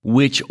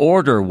 which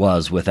order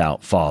was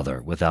without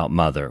father, without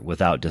mother,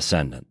 without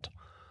descendant.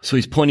 So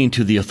he's pointing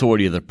to the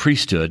authority of the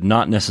priesthood,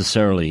 not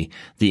necessarily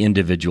the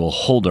individual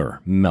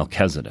holder,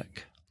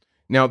 Melchizedek.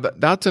 Now,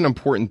 that's an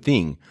important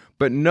thing,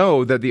 but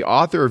know that the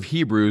author of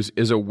Hebrews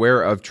is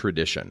aware of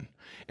tradition.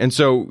 And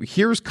so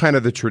here's kind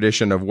of the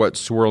tradition of what's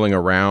swirling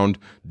around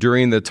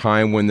during the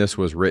time when this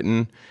was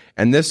written.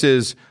 And this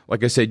is,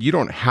 like I said, you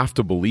don't have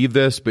to believe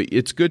this, but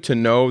it's good to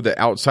know that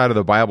outside of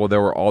the Bible,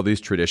 there were all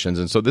these traditions.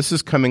 And so this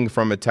is coming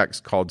from a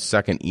text called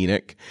Second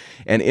Enoch.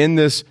 And in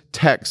this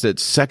text,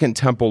 it's Second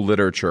Temple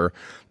literature,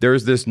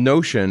 there's this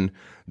notion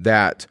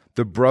that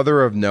the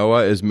brother of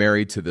Noah is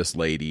married to this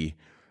lady,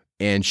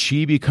 and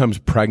she becomes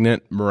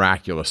pregnant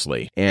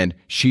miraculously. And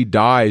she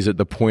dies at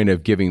the point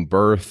of giving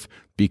birth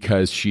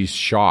because she's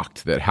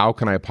shocked that how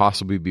can I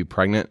possibly be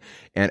pregnant?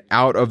 And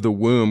out of the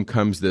womb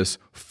comes this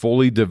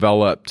fully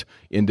developed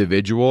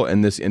individual,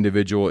 and this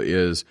individual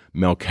is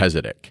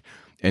Melchizedek.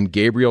 And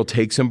Gabriel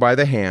takes him by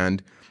the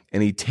hand,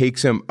 and he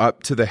takes him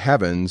up to the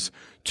heavens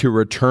to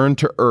return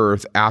to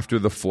earth after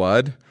the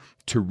flood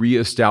to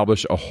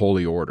reestablish a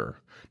holy order.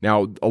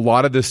 Now, a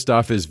lot of this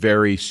stuff is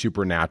very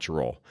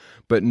supernatural,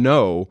 but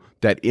know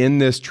that in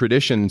this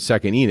tradition in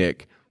Second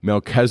Enoch,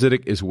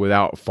 Melchizedek is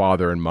without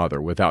father and mother,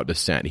 without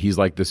descent. He's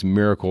like this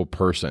miracle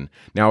person.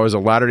 Now, as a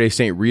Latter-day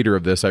Saint reader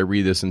of this, I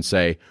read this and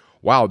say,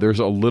 wow, there's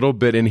a little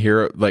bit in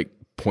here like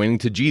pointing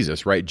to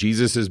Jesus, right?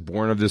 Jesus is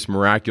born of this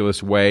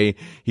miraculous way.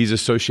 He's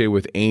associated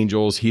with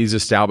angels. He's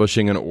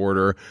establishing an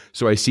order.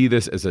 So I see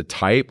this as a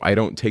type. I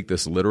don't take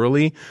this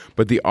literally,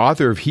 but the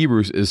author of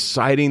Hebrews is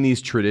citing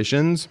these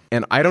traditions,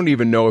 and I don't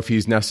even know if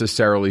he's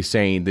necessarily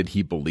saying that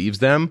he believes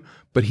them,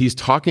 but he's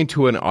talking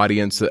to an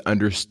audience that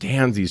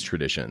understands these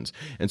traditions.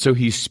 And so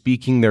he's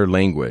speaking their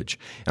language.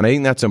 And I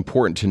think that's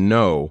important to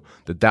know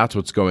that that's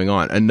what's going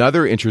on.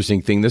 Another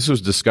interesting thing, this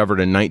was discovered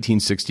in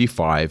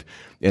 1965,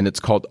 and it's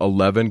called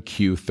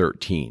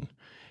 11Q13.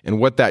 And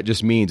what that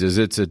just means is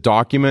it's a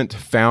document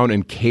found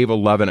in Cave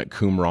 11 at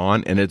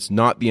Qumran, and it's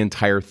not the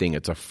entire thing.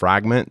 It's a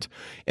fragment,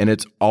 and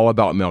it's all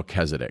about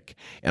Melchizedek.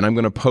 And I'm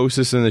going to post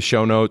this in the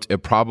show notes.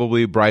 It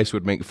probably, Bryce,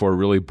 would make for a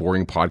really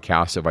boring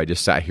podcast if I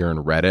just sat here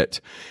and read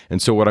it.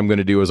 And so what I'm going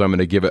to do is I'm going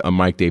to give it a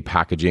Mike Day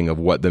packaging of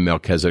what the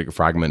Melchizedek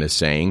fragment is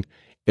saying.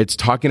 It's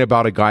talking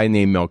about a guy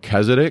named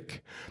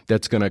Melchizedek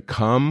that's going to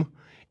come,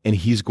 and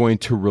he's going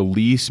to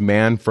release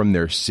man from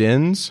their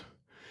sins.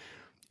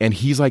 And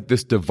he's like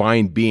this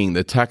divine being.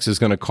 The text is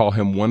going to call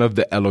him one of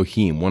the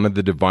Elohim, one of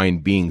the divine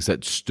beings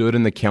that stood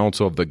in the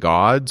council of the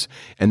gods,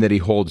 and that he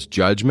holds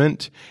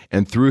judgment.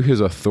 And through his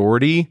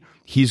authority,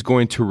 he's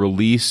going to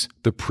release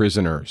the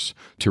prisoners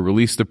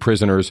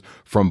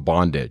from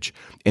bondage.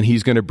 And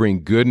he's going to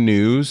bring good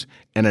news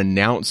and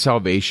announce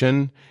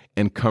salvation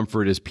and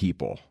comfort his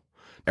people.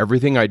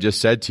 Everything I just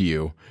said to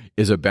you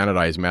is a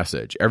Benedized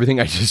message. Everything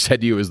I just said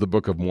to you is the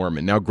Book of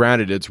Mormon. Now,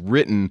 granted, it's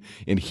written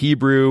in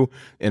Hebrew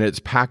and it's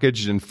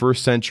packaged in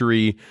first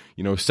century,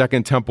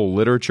 Second Temple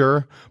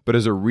literature. But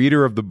as a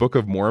reader of the Book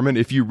of Mormon,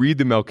 if you read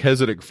the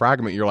Melchizedek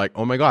fragment, you're like,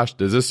 oh my gosh,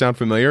 does this sound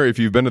familiar? If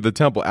you've been to the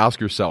temple, ask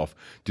yourself,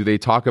 do they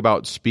talk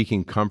about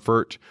speaking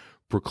comfort,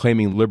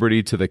 proclaiming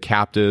liberty to the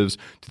captives?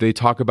 Do they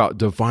talk about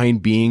divine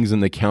beings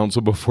in the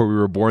council before we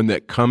were born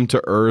that come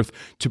to earth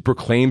to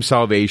proclaim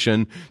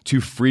salvation,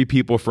 to free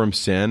people from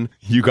sin?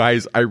 You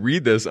guys, I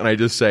read this and I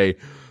just say,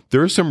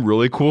 there's some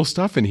really cool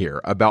stuff in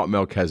here about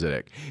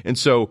Melchizedek. And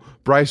so,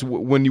 Bryce,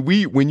 when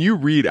you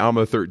read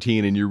Alma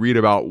 13 and you read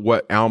about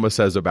what Alma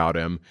says about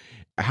him,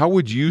 how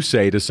would you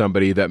say to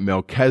somebody that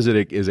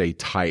Melchizedek is a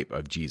type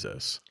of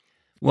Jesus?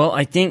 Well,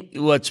 I think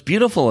what's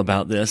beautiful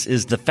about this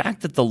is the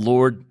fact that the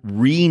Lord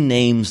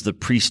renames the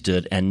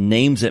priesthood and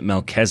names it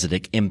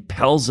Melchizedek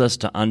impels us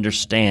to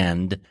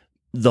understand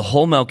the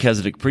whole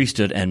Melchizedek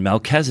priesthood and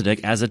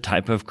Melchizedek as a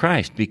type of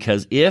Christ.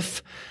 Because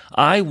if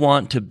I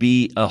want to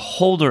be a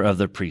holder of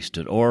the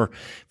priesthood, or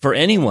for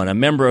anyone, a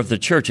member of the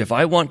church, if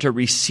I want to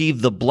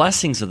receive the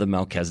blessings of the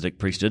Melchizedek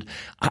priesthood,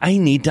 I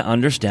need to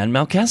understand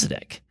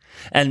Melchizedek.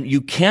 And you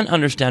can't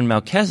understand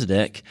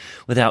Melchizedek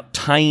without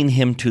tying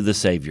him to the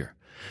Savior.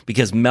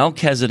 Because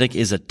Melchizedek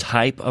is a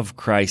type of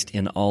Christ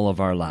in all of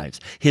our lives.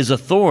 His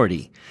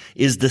authority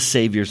is the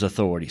Savior's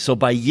authority. So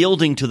by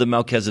yielding to the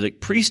Melchizedek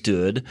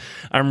priesthood,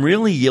 I'm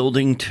really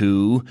yielding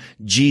to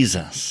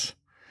Jesus.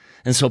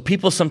 And so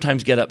people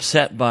sometimes get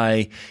upset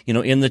by,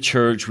 in the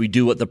church, we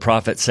do what the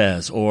prophet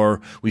says, or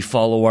we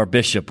follow our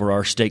bishop or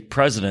our stake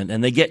president,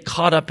 and they get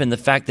caught up in the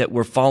fact that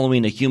we're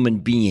following a human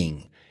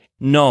being.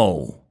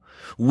 No,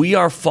 we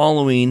are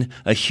following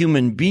a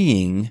human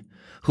being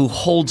who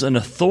holds an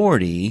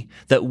authority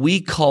that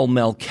we call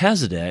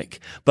Melchizedek,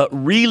 but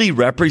really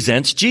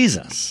represents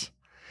Jesus.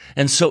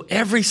 And so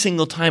every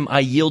single time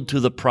I yield to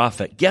the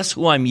prophet, guess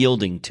who I'm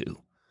yielding to?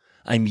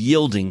 I'm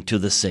yielding to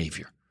the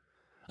Savior.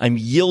 I'm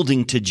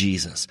yielding to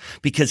Jesus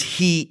because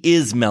he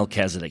is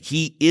Melchizedek.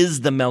 He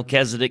is the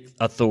Melchizedek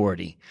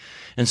authority.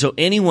 And so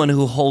anyone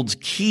who holds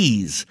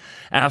keys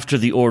after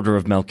the order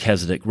of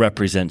Melchizedek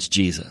represents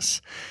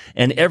Jesus.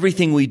 And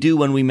everything we do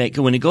when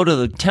you go to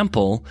the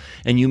temple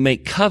and you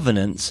make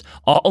covenants,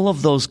 all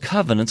of those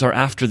covenants are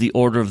after the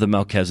order of the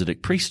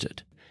Melchizedek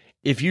priesthood.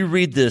 If you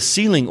read the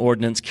sealing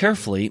ordinance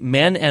carefully,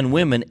 men and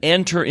women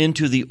enter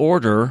into the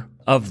order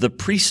of the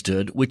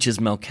priesthood, which is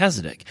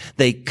Melchizedek.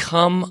 They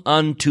come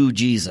unto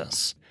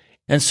Jesus.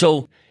 And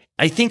so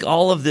I think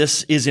all of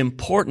this is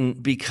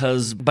important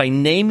because by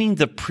naming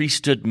the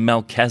priesthood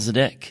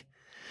Melchizedek,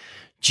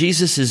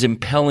 Jesus is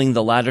impelling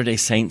the Latter-day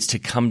Saints to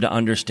come to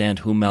understand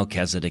who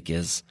Melchizedek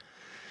is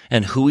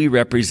and who he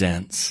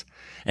represents.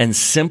 And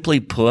simply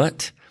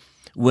put,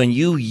 when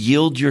you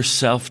yield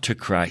yourself to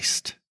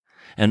Christ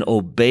and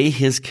obey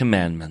his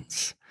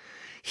commandments,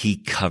 he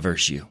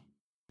covers you.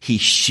 He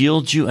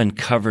shields you and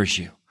covers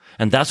you.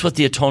 And that's what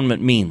the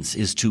atonement means,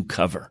 is to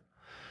cover.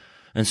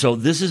 And so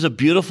this is a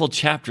beautiful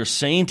chapter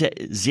saying to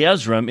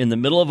Zeezrom in the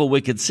middle of a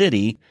wicked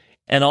city,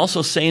 and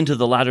also saying to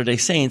the Latter-day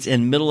Saints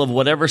in the middle of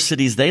whatever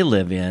cities they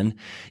live in,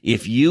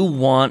 if you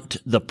want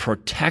the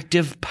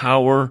protective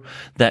power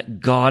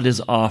that God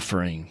is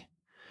offering,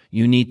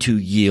 you need to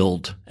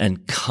yield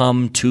and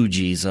come to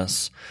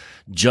Jesus,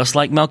 just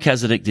like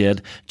Melchizedek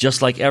did,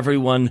 just like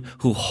everyone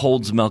who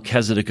holds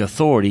Melchizedek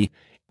authority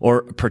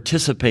or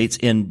participates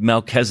in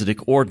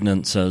Melchizedek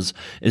ordinances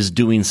is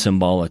doing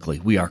symbolically.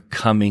 We are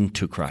coming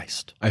to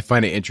Christ. I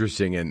find it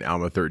interesting in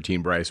Alma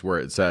 13, Bryce, where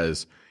it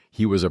says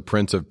he was a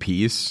prince of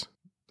peace.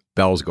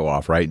 Bells go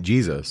off, right?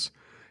 Jesus.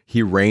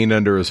 He reigned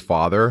under his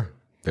father.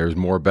 There's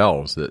more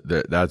bells.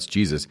 That's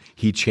Jesus.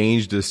 He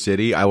changed the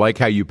city. I like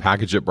how you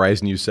packaged it,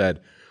 Bryce, and you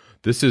said,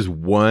 this is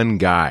one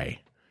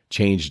guy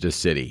changed a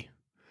city.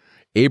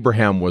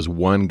 Abraham was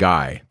one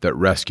guy that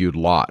rescued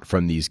Lot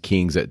from these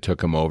kings that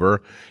took him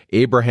over.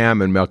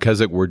 Abraham and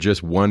Melchizedek were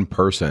just one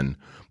person,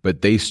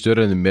 but they stood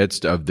in the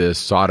midst of this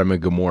Sodom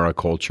and Gomorrah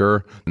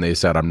culture, and they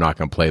said, I'm not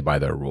going to play by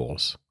their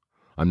rules.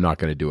 I'm not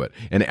going to do it.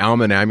 And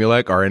Alma and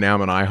Amulek are in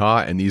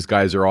Ammonihah, and these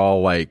guys are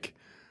all like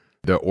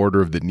the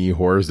order of the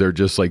Nehors. They're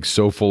just like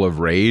so full of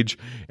rage,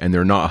 and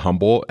they're not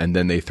humble, and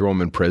then they throw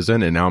them in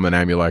prison, and Alma and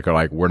Amulek are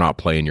like, we're not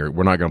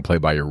going to play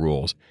by your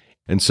rules.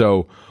 And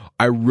so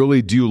I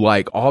really do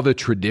like all the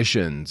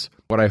traditions.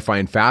 What I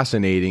find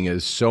fascinating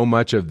is so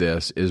much of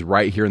this is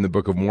right here in the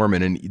Book of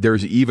Mormon, and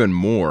there's even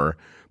more.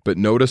 But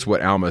notice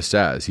what Alma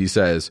says. He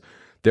says,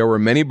 there were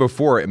many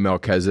before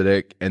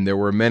Melchizedek, and there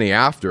were many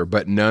after,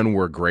 but none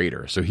were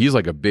greater. So he's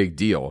like a big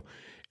deal.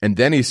 And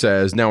then he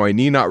says, now I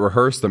need not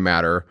rehearse the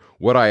matter.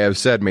 What I have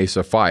said may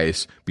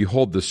suffice.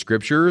 Behold, the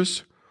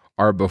scriptures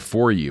are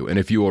before you, and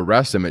if you will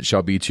rest them, it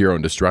shall be to your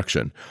own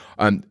destruction.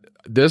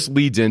 This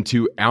leads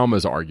into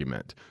Alma's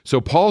argument. So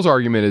Paul's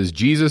argument is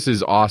Jesus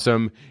is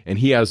awesome and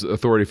he has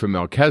authority from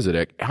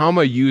Melchizedek.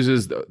 Alma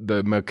uses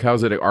the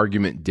Melchizedek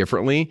argument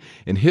differently,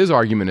 and his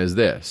argument is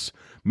this.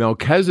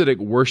 Melchizedek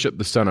worshiped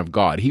the Son of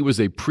God. He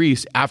was a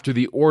priest after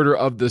the order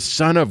of the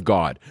Son of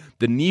God.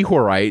 The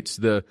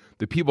Nehorites,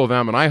 the people of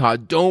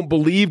Ammonihah, don't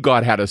believe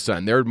God had a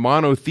son. They're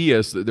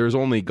monotheists, there's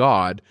only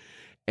God.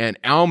 And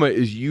Alma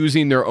is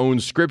using their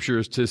own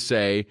scriptures to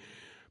say,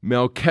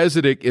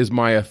 Melchizedek is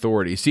my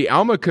authority. See,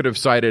 Alma could have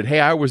cited, hey,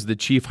 I was the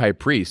chief high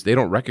priest. They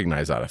don't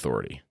recognize that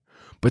authority.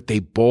 but they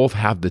both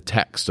have the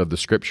text of the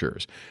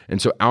scriptures.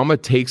 And so Alma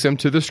takes them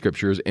to the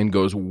scriptures and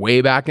goes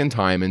way back in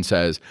time and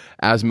says,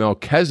 as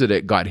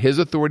Melchizedek got his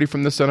authority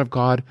from the Son of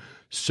God,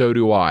 so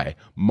do I.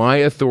 My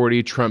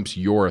authority trumps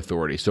your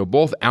authority. So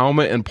both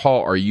Alma and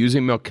Paul are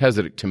using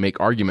Melchizedek to make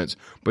arguments,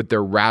 but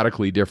they're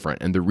radically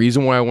different. And the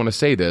reason why I want to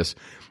say this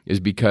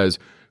is because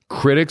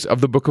critics of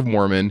the Book of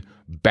Mormon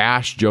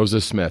bash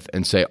Joseph Smith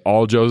and say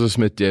all Joseph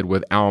Smith did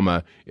with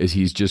Alma is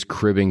he's just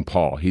cribbing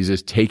Paul. He's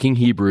just taking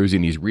Hebrews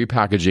and he's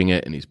repackaging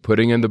it and he's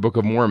putting in the Book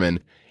of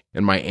Mormon.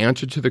 And my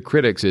answer to the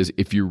critics is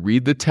if you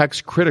read the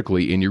text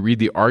critically and you read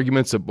the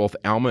arguments that both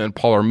Alma and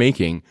Paul are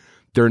making,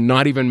 they're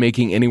not even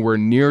making anywhere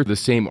near the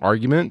same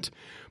argument,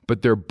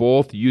 but they're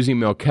both using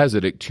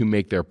Melchizedek to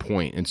make their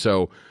point. And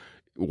so,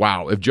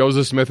 wow, if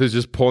Joseph Smith is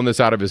just pulling this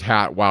out of his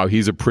hat, wow,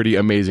 he's a pretty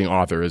amazing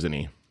author, isn't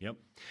he? Yep.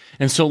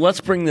 And so let's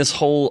bring this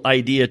whole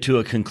idea to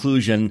a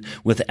conclusion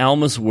with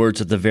Alma's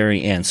words at the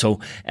very end. So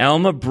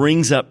Alma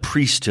brings up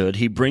priesthood.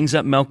 He brings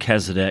up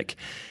Melchizedek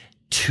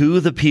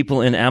to the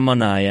people in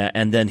Ammoniah,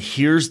 and then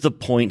here's the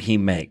point he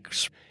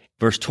makes.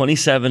 Verse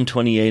 27,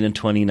 28, and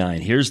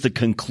 29. Here's the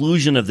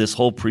conclusion of this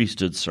whole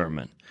priesthood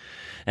sermon.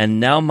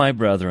 And now, my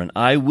brethren,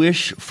 I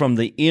wish from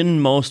the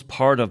inmost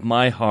part of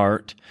my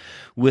heart,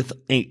 with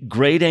a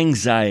great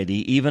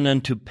anxiety, even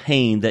unto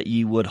pain, that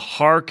ye would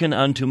hearken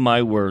unto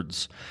my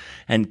words,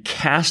 and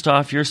cast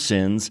off your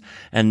sins,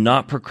 and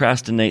not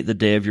procrastinate the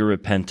day of your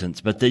repentance,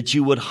 but that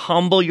you would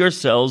humble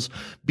yourselves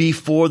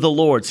before the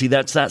Lord. See,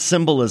 that's that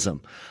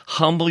symbolism.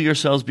 Humble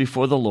yourselves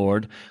before the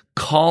Lord,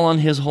 call on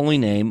his holy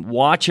name,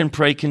 watch and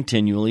pray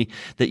continually,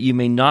 that you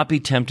may not be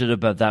tempted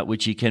above that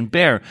which ye can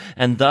bear,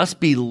 and thus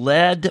be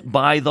led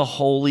by the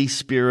Holy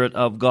Spirit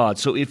of God.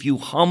 So if you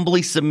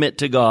humbly submit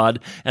to God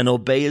and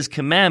obey his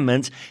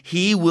commandments,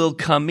 he will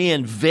come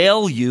in,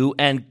 veil you,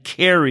 and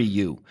carry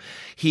you.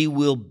 He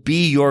will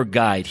be your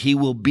guide. He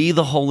will be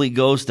the Holy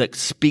Ghost that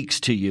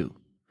speaks to you.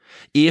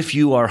 If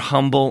you are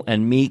humble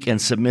and meek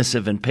and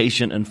submissive and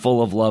patient and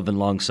full of love and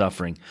long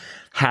suffering,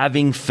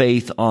 having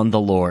faith on the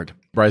Lord.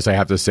 Bryce, I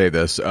have to say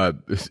this.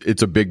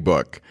 It's a big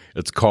book.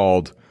 It's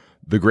called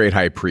The Great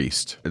High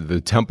Priest, The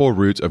Temple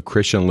Roots of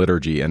Christian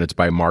Liturgy, and it's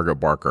by Margaret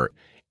Barker.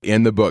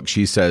 In the book,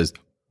 she says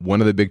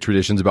one of the big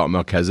traditions about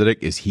Melchizedek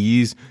is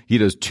he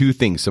does two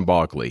things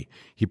symbolically.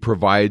 He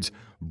provides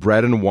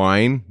bread and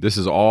wine. This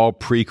is all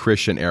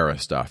pre-Christian era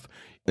stuff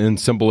in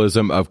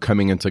symbolism of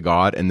coming into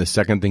God. And the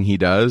second thing he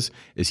does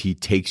is he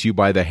takes you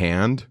by the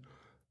hand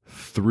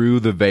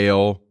through the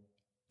veil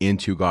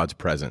into God's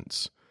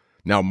presence.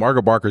 Now,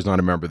 Margaret Barker is not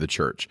a member of the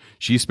church.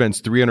 She spends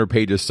 300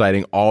 pages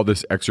citing all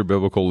this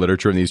extra-biblical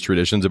literature and these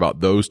traditions about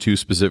those two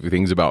specific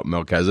things about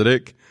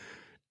Melchizedek.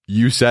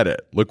 You said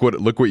it. Look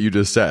what you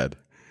just said.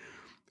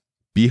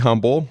 Be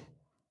humble,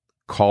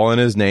 call on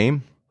his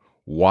name,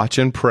 watch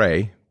and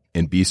pray,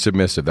 and be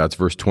submissive. That's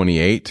verse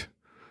 28.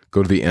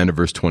 Go to the end of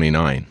verse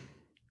 29.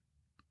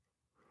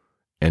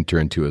 Enter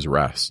into his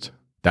rest.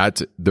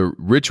 That's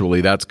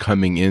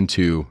coming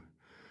into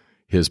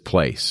his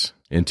place,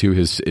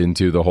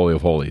 into the Holy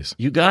of Holies.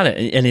 You got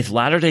it. And if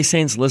Latter-day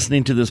Saints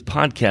listening to this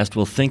podcast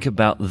will think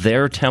about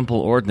their temple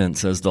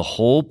ordinance as the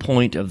whole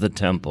point of the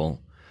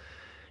temple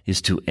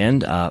is to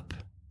end up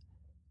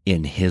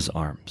in his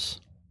arms,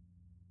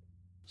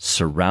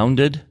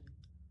 surrounded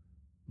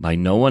by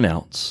no one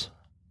else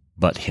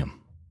but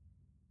him.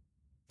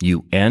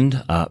 You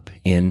end up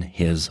in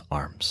his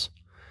arms,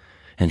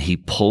 and he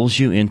pulls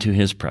you into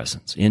his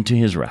presence, into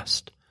his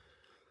rest.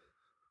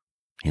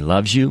 He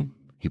loves you.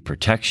 He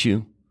protects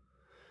you.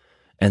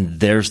 And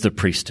there's the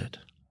priesthood.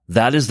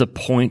 That is the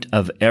point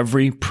of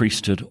every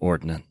priesthood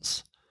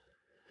ordinance,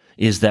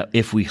 is that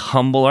if we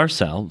humble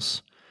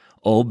ourselves,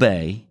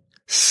 obey,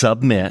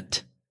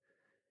 submit,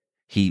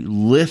 he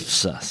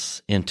lifts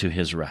us into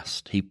his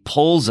rest. He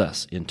pulls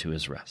us into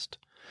his rest.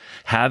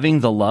 Having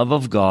the love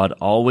of God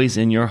always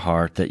in your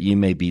heart, that you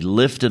may be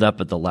lifted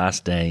up at the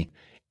last day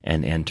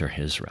and enter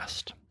his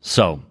rest.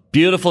 So,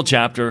 beautiful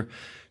chapter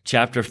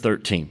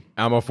 13.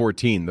 Alma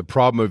 14, the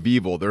problem of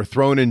evil. They're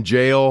thrown in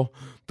jail.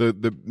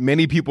 The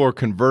many people are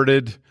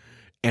converted,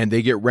 and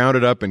they get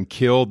rounded up and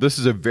killed. This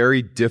is a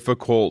very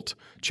difficult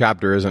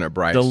chapter, isn't it,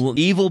 Bryce? The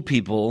evil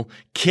people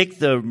kick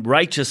the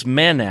righteous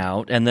men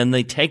out, and then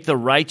they take the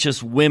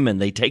righteous women.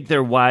 They take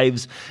their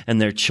wives and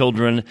their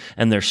children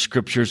and their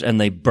scriptures, and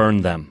they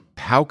burn them.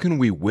 How can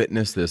we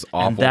witness this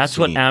awful And that's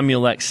scene? what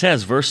Amulek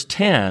says. Verse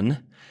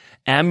 10,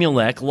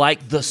 Amulek,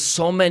 like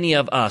so many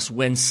of us,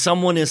 when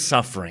someone is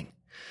suffering,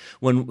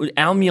 when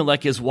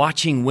Amulek is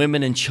watching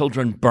women and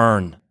children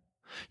burn,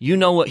 you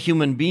know what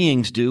human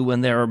beings do when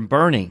they're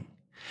burning.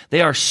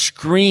 They are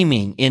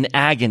screaming in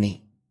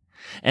agony.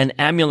 And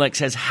Amulek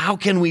says, how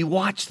can we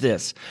watch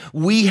this?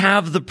 We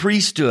have the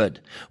priesthood.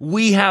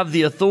 We have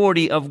the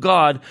authority of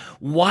God.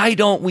 Why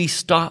don't we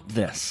stop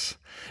this?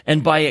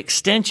 And by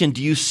extension,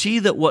 do you see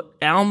that what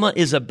Alma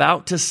is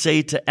about to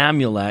say to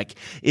Amulek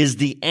is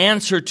the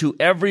answer to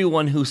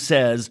everyone who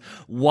says,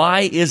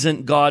 why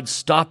isn't God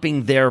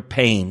stopping their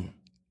pain?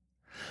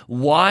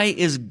 Why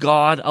is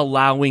God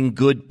allowing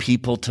good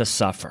people to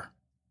suffer?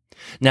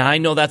 Now, I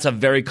know that's a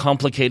very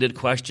complicated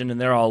question, and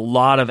there are a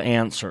lot of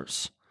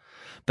answers.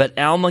 But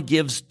Alma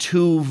gives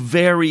two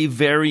very,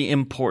 very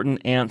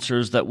important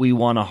answers that we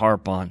want to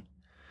harp on.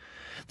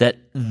 That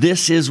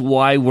this is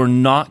why we're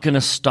not going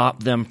to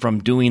stop them from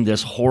doing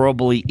this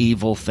horribly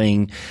evil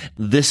thing.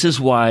 This is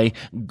why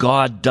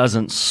God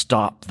doesn't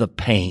stop the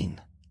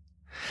pain.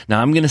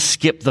 Now, I'm going to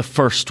skip the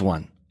first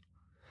one.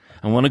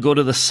 I want to go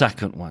to the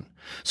second one.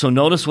 So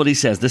notice what he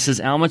says. This is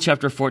Alma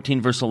chapter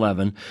 14, verse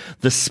 11.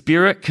 The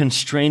Spirit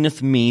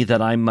constraineth me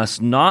that I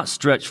must not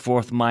stretch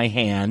forth my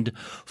hand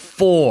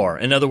for.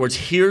 In other words,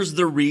 here's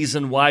the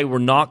reason why we're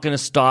not going to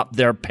stop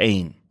their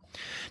pain.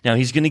 Now,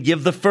 he's going to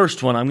give the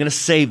first one. I'm going to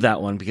save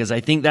that one because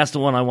I think that's the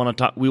one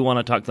we want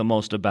to talk the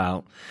most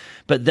about.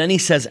 But then he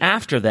says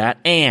after that,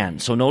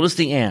 and. So notice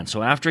the and.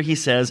 So after he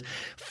says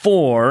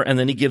for, and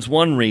then he gives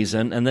one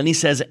reason, and then he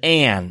says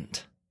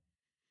and.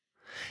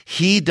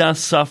 He doth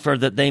suffer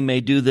that they may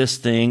do this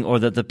thing, or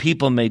that the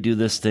people may do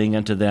this thing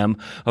unto them,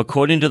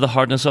 according to the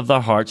hardness of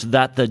their hearts,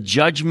 that the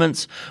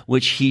judgments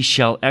which he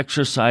shall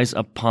exercise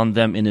upon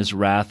them in his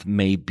wrath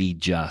may be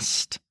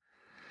just.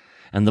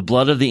 And the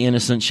blood of the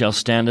innocent shall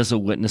stand as a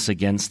witness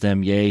against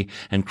them, yea,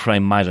 and cry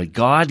mightily.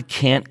 God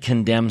can't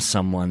condemn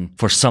someone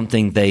for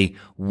something they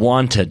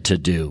wanted to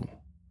do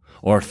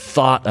or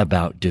thought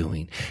about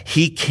doing.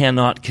 He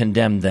cannot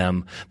condemn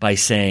them by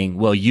saying,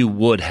 well, you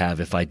would have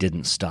if I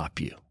didn't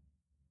stop you.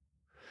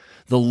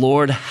 The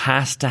Lord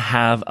has to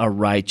have a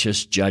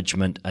righteous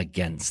judgment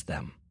against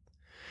them.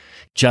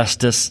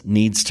 Justice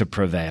needs to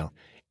prevail.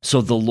 So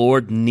the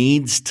Lord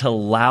needs to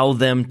allow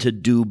them to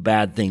do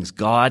bad things.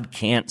 God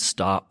can't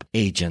stop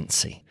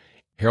agency.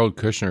 Harold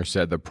Kushner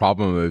said the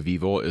problem of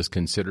evil is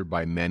considered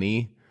by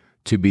many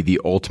to be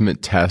the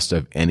ultimate test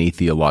of any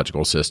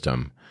theological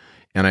system.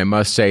 And I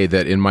must say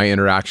that in my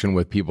interaction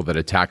with people that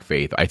attack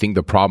faith, I think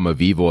the problem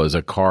of evil is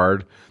a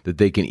card that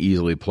they can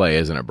easily play,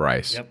 isn't it,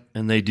 Bryce? Yep.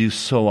 And they do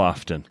so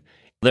often.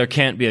 There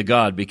can't be a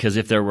God, because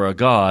if there were a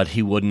God,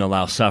 he wouldn't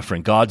allow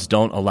suffering. Gods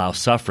don't allow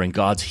suffering.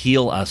 Gods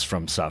heal us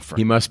from suffering.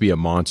 He must be a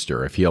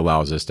monster if he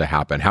allows this to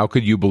happen. How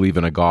could you believe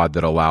in a God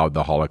that allowed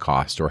the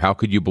Holocaust? Or how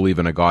could you believe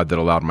in a God that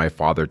allowed my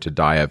father to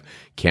die of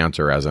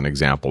cancer, as an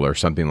example, or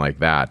something like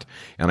that?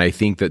 And I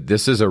think that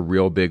this is a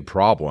real big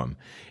problem.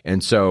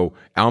 And so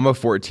Alma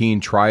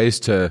 14 tries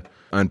to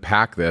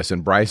unpack this,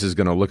 and Bryce is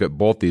going to look at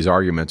both these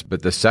arguments.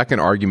 But the second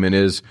argument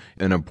is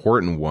an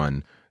important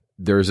one.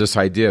 There's this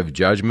idea of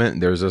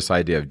judgment. There's this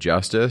idea of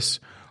justice.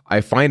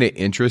 I find it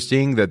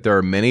interesting that there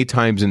are many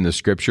times in the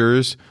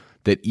scriptures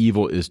that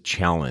evil is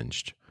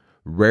challenged.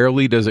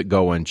 Rarely does it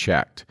go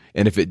unchecked.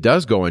 And if it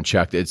does go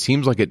unchecked, it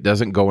seems like it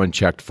doesn't go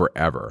unchecked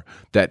forever.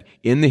 That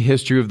in the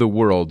history of the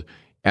world,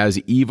 as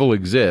evil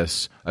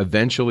exists,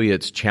 eventually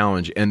it's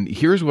challenged. And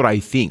here's what I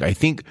think. I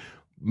think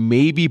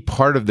maybe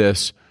part of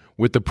this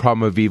with the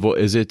problem of evil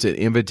is it's an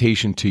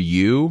invitation to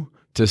you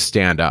to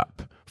stand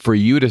up. For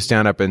you to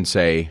stand up and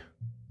say,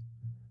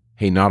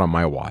 hey, not on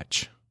my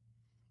watch.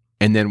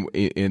 And then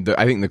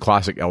I think the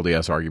classic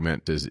LDS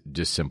argument is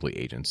just simply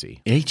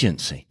agency.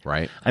 Agency.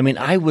 Right? I mean,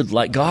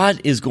 God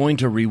is going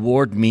to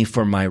reward me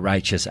for my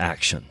righteous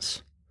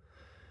actions.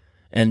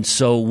 And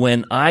so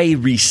when I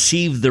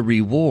receive the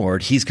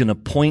reward, he's going to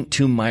point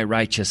to my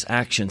righteous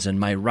actions and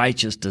my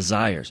righteous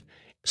desires.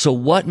 So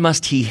what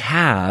must he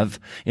have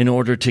in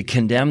order to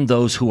condemn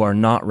those who are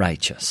not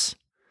righteous?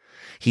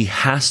 He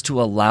has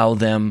to allow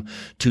them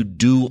to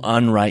do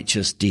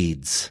unrighteous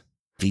deeds.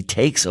 If he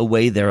takes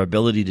away their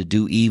ability to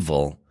do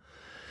evil,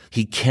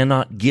 he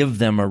cannot give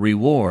them a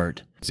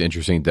reward. It's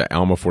interesting that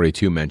Alma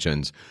 42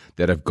 mentions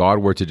that if God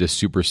were to just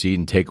supersede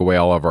and take away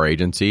all of our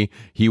agency,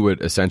 he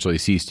would essentially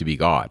cease to be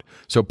God.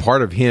 So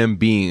part of him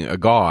being a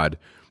God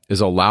is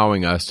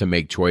allowing us to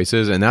make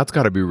choices, and that's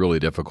got to be really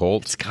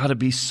difficult. It's got to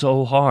be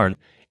so hard.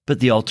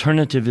 But the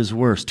alternative is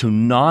worse, to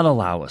not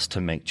allow us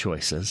to make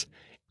choices.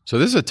 So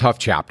this is a tough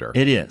chapter.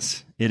 It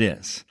is. It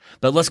is.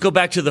 But let's go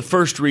back to the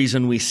first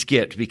reason we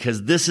skipped,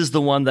 because this is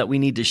the one that we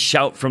need to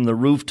shout from the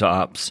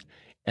rooftops,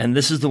 and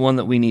this is the one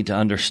that we need to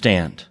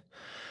understand.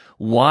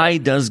 Why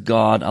does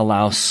God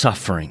allow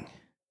suffering?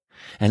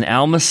 And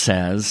Alma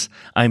says,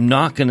 I'm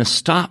not going to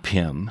stop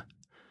him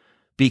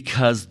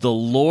because the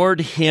Lord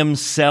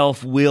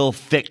himself will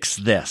fix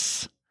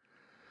this.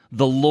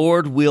 The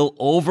Lord will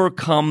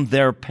overcome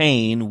their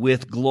pain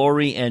with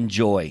glory and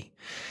joy.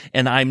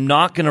 And I'm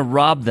not going to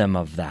rob them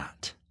of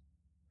that.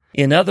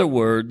 In other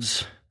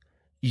words,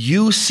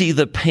 you see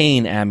the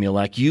pain,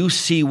 Amulek. You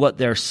see what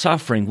they're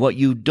suffering. What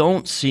you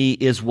don't see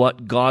is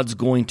what God's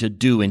going to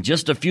do in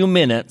just a few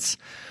minutes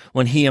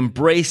when he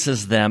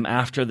embraces them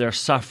after their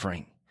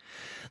suffering.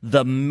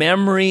 The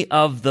memory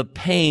of the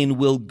pain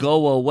will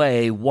go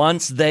away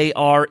once they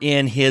are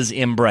in his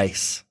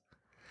embrace.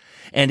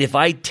 And if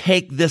I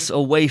take this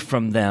away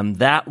from them,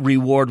 that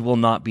reward will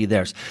not be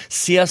theirs.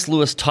 C.S.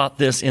 Lewis taught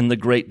this in The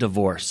Great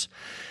Divorce.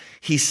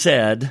 He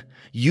said,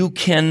 you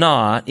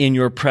cannot, in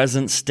your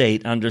present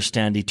state,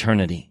 understand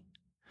eternity.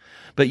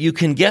 But you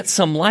can get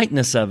some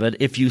likeness of it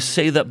if you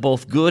say that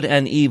both good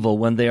and evil,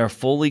 when they are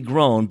fully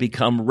grown,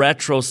 become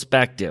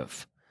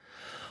retrospective.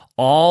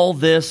 All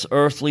this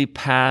earthly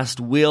past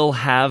will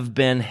have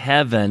been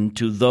heaven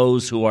to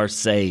those who are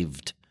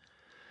saved.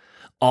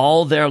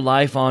 All their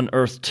life on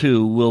earth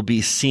too will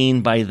be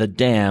seen by the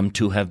damned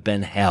to have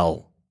been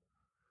hell.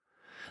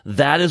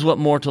 That is what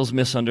mortals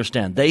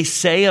misunderstand. They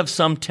say of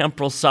some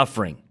temporal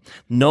suffering,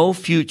 no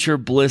future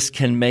bliss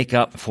can make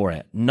up for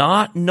it,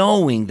 not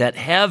knowing that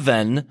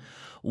heaven,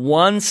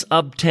 once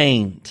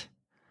obtained,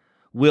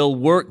 will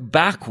work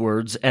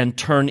backwards and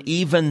turn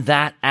even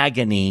that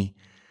agony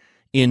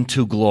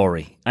into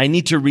glory. I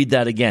need to read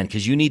that again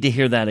because you need to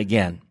hear that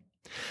again.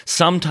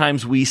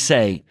 Sometimes we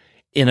say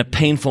in a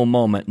painful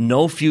moment,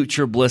 no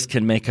future bliss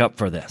can make up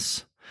for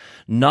this,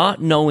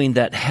 not knowing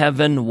that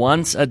heaven,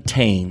 once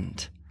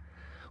attained,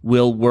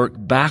 will work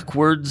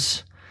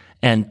backwards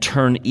and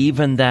turn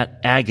even that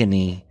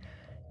agony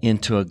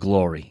into a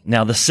glory.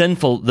 Now,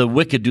 the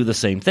wicked do the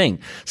same thing.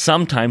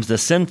 Sometimes the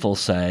sinful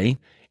say,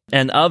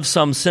 and of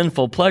some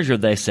sinful pleasure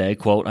they say,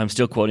 quote, I'm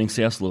still quoting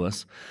C.S.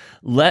 Lewis,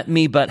 let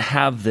me but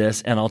have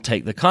this and I'll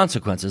take the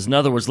consequences. In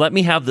other words, let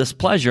me have this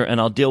pleasure and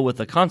I'll deal with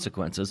the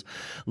consequences.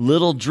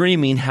 Little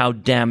dreaming how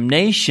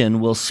damnation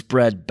will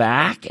spread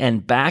back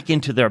and back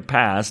into their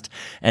past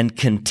and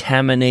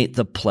contaminate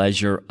the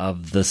pleasure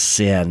of the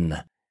sin.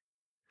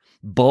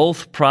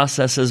 Both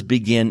processes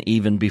begin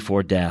even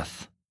before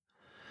death.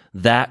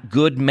 That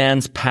good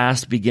man's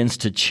past begins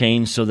to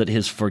change so that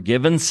his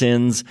forgiven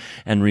sins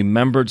and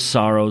remembered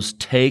sorrows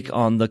take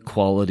on the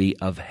quality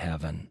of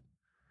heaven.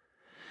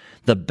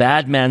 The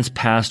bad man's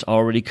past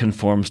already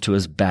conforms to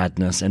his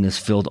badness and is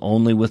filled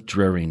only with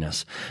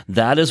dreariness.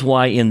 That is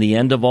why in the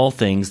end of all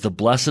things, the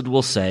blessed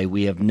will say,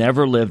 we have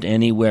never lived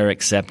anywhere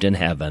except in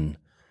heaven.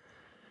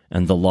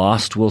 And the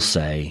lost will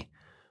say,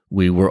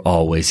 we were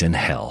always in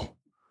hell.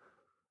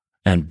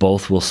 And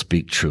both will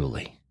speak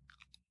truly.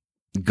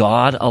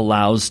 God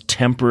allows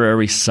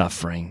temporary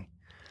suffering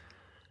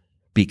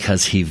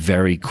because he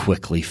very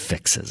quickly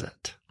fixes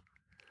it.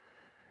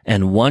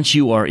 And once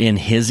you are in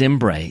his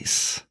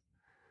embrace,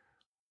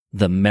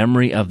 the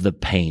memory of the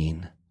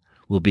pain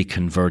will be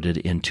converted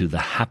into the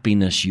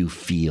happiness you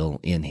feel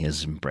in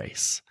his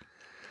embrace.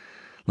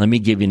 Let me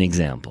give you an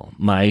example.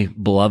 My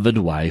beloved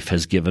wife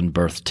has given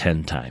birth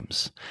 10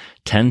 times.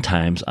 10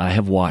 times I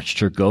have watched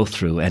her go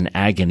through an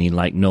agony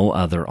like no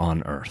other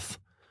on earth.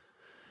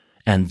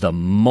 And the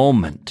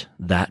moment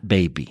that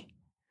baby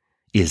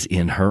is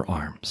in her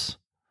arms,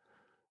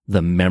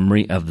 the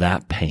memory of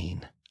that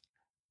pain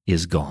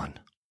is gone.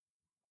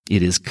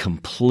 It is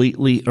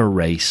completely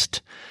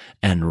erased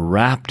and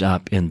wrapped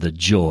up in the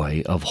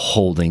joy of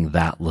holding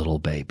that little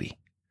baby.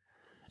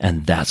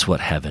 And that's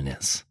what heaven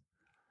is.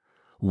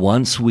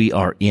 Once we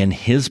are in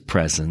his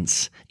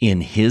presence,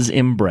 in his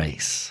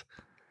embrace,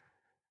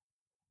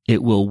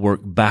 it will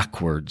work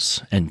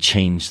backwards and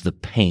change the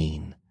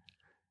pain.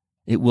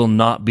 It will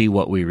not be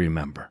what we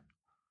remember.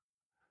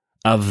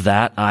 Of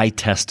that I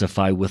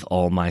testify with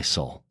all my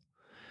soul.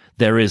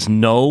 There is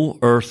no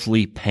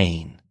earthly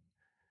pain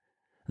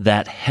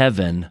that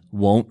heaven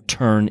won't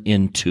turn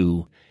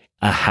into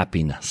a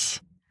happiness.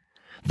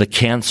 The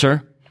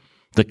cancer,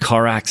 the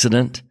car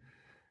accident,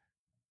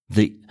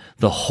 the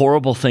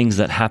horrible things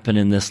that happen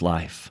in this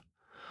life.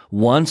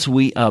 Once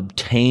we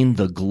obtain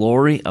the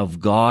glory of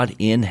God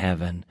in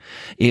heaven,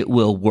 it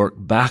will work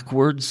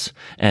backwards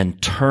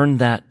and turn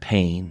that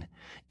pain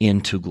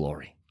into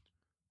glory.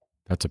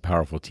 That's a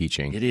powerful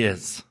teaching. It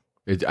is.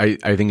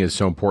 I think it's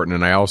so important.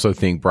 And I also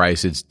think,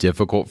 Bryce, it's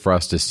difficult for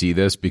us to see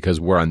this because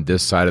we're on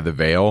this side of the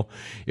veil.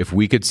 If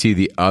we could see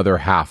the other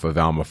half of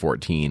Alma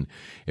 14,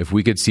 if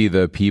we could see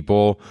the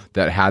people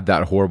that had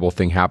that horrible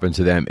thing happen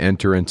to them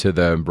enter into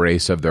the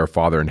embrace of their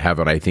Father in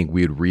heaven, I think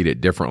we'd read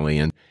it differently.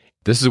 And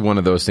this is one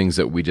of those things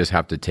that we just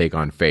have to take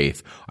on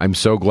faith. I'm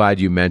so glad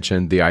you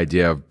mentioned the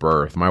idea of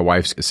birth. My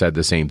wife said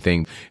the same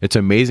thing. It's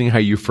amazing how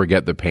you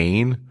forget the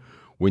pain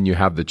when you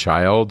have the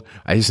child.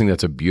 I just think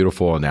that's a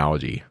beautiful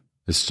analogy.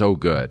 It's so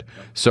good.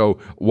 So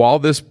while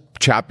this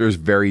chapter is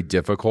very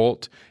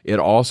difficult, it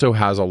also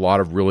has a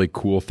lot of really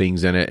cool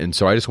things in it. And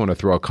so I just want to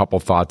throw a couple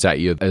thoughts at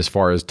you as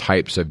far as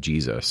types of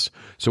Jesus.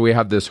 So we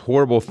have this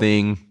horrible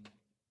thing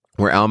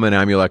where Alma and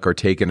Amulek are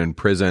taken in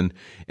prison,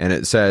 and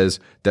it says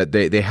that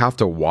they have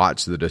to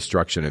watch the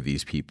destruction of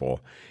these people.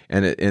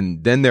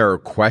 And then they're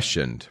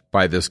questioned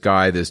by this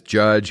guy, this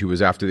judge who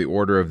was after the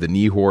order of the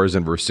Nehors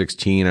in verse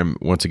 16. I'm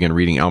once again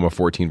reading Alma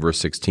 14, verse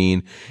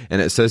 16.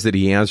 And it says that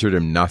he answered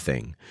him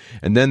nothing.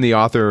 And then the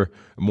author,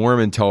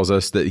 Mormon, tells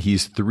us that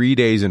he's 3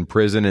 days in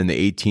prison in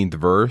the 18th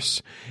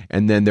verse.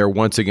 And then they're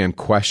once again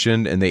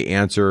questioned and they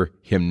answer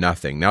him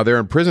nothing. Now they're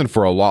in prison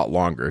for a lot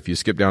longer. If you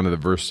skip down to the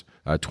verse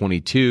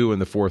 22 in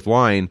the fourth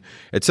line,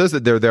 it says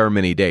that they're there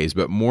many days,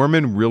 but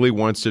Mormon really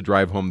wants to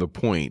drive home the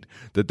point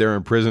that they're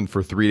in prison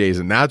for 3 days,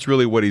 and that's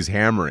really what he's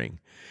hammering.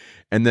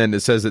 And then it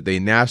says that they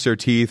gnash their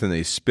teeth and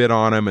they spit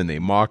on him and they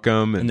mock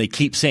him. And they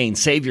keep saying,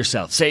 save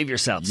yourself, save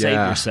yourself, save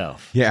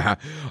yourself. Yeah.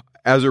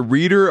 As a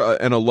reader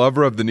and a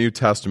lover of the New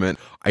Testament,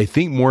 I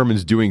think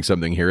Mormon's doing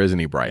something here, isn't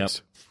he,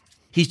 Bryce?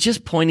 He's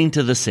just pointing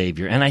to the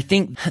Savior. And I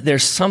think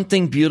there's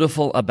something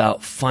beautiful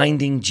about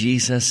finding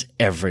Jesus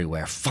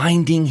everywhere,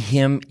 finding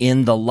him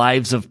in the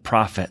lives of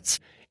prophets.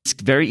 It's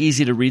very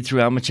easy to read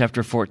through Alma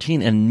chapter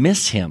 14 and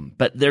miss him,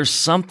 but there's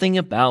something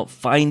about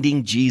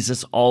finding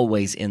Jesus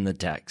always in the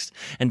text.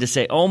 And to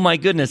say, oh my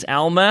goodness,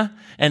 Alma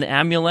and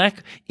Amulek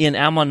in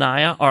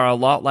Ammoniah are a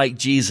lot like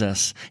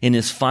Jesus in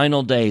his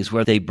final days,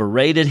 where they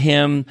berated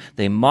him,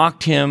 they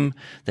mocked him,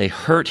 they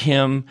hurt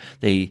him,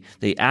 they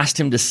asked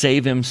him to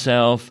save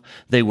himself.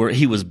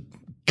 He was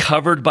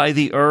covered by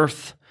the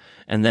earth,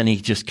 and then he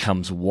just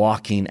comes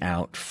walking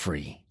out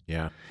free.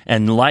 Yeah.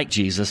 And like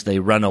Jesus, they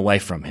run away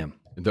from him.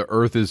 The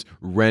earth is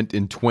rent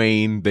in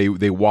twain.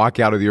 They walk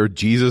out of the earth.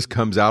 Jesus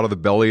comes out of the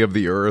belly of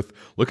the earth.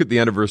 Look at the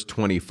end of verse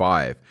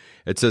 25.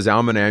 It says,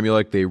 Alma and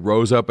Amulek, they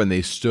rose up and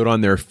they stood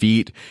on their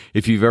feet.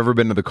 If you've ever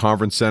been to the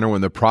conference center,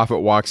 when the prophet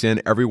walks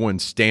in, everyone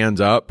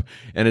stands up.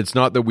 And it's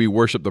not that we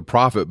worship the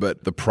prophet,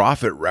 but the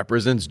prophet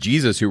represents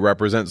Jesus, who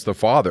represents the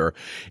Father.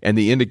 And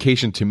the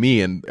indication to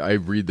me, and I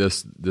read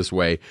this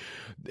way,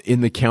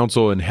 in the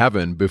council in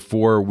heaven,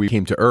 before we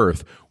came to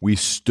earth, we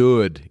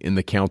stood in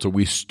the council.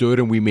 We stood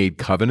and we made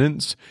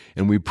covenants,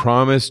 and we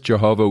promised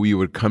Jehovah we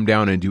would come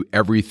down and do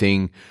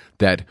everything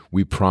that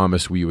we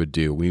promised we would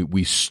do.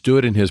 We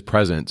stood in his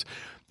presence.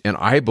 And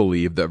I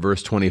believe that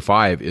verse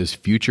 25 is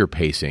future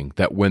pacing,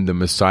 that when the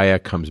Messiah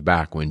comes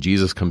back, when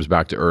Jesus comes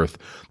back to earth,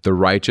 the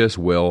righteous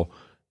will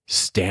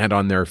stand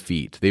on their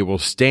feet. They will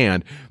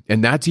stand.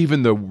 And that's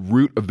even the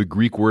root of the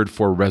Greek word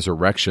for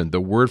resurrection.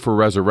 The word for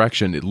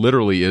resurrection, it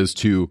literally is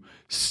to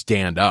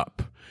stand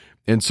up.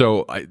 And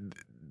so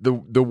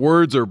the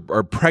words are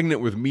pregnant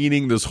with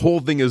meaning. This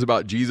whole thing is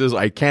about Jesus.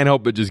 I can't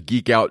help but just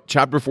geek out.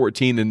 Chapter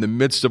 14, in the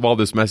midst of all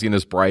this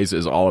messiness, Bryce,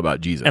 is all about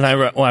Jesus. And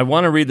I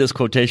want to read this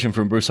quotation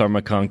from Bruce R.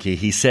 McConkie.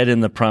 He said in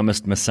The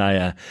Promised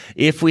Messiah,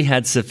 if we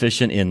had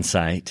sufficient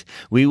insight,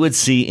 we would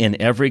see in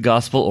every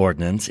gospel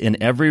ordinance,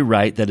 in every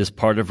rite that is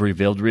part of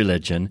revealed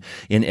religion,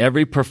 in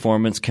every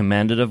performance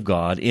commanded of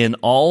God, in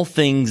all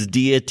things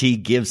deity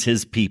gives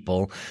his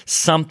people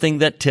something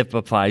that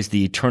typifies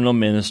the eternal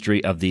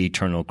ministry of the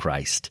eternal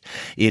Christ.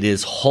 It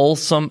is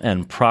wholesome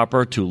and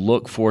proper to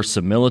look for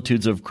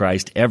similitudes of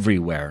Christ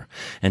everywhere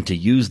and to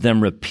use them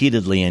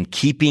repeatedly in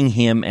keeping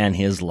him and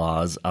his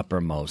laws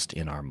uppermost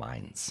in our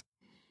minds.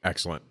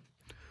 Excellent.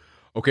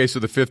 Okay, so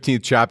the 15th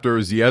chapter,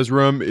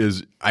 Zeezrom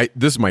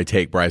this is my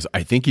take, Bryce.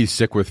 I think he's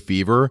sick with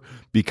fever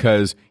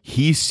because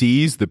he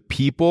sees the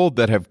people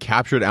that have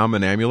captured Alma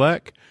and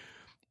Amulek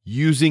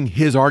using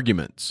his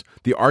arguments.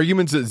 The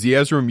arguments that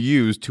Zeezrom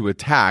used to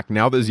attack,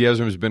 now that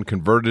Zeezrom has been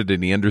converted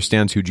and he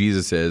understands who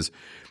Jesus is,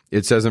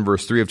 it says in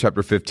verse 3 of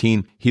chapter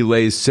 15, he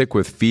lays sick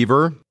with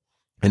fever.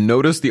 And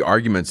notice the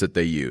arguments that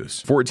they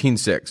use.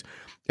 14:6.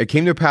 It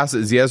came to pass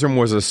that Zeezrom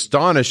was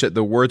astonished at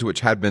the words which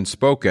had been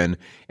spoken,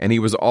 and he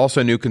was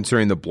also new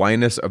concerning the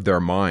blindness of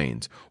their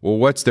minds. Well,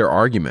 what's their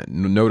argument?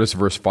 Notice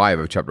verse 5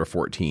 of chapter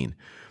 14.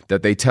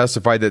 That they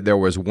testified that there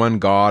was one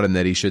God and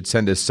that he should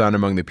send his son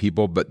among the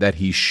people, but that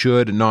he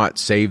should not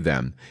save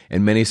them.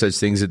 And many such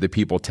things that the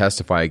people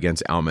testify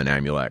against Alma and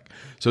Amulek.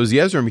 So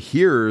Zeezrom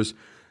hears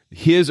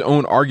his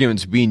own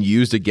arguments being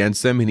used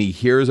against them, and he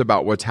hears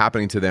about what's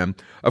happening to them.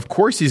 Of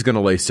course he's going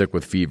to lay sick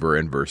with fever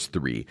in verse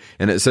 3.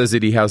 And it says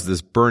that he has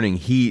this burning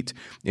heat,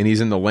 and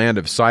he's in the land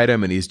of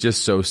Sidon, and he's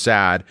just so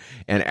sad.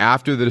 And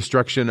after the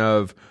destruction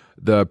of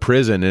the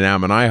prison in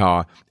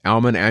Ammoniah,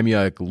 Alma and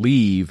Amulek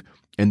leave,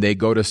 and they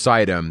go to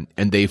Sidon,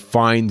 and they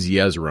find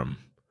Zeezrom.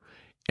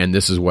 And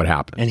this is what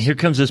happens. And here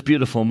comes this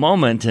beautiful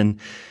moment, and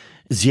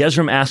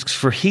Zeezrom asks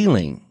for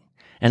healing.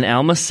 And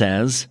Alma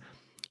says,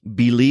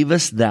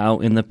 believest thou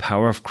in the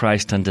power of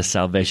Christ unto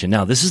salvation?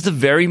 Now, this is the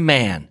very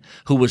man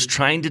who was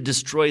trying to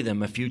destroy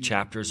them a few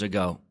chapters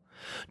ago.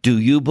 Do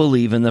you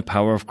believe in the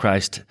power of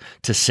Christ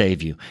to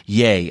save you?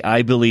 Yea,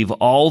 I believe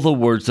all the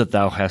words that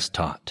thou hast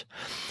taught.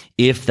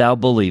 If thou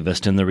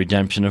believest in the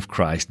redemption of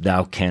Christ,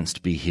 thou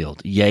canst be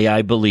healed. Yea,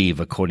 I believe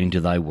according to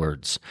thy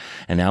words.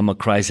 And Alma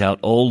cries out,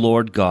 O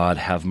Lord God,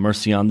 have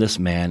mercy on this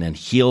man and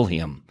heal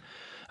him,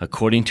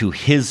 according to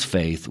his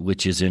faith,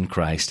 which is in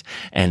Christ.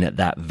 And at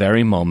that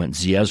very moment,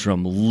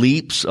 Zeezrom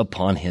leaps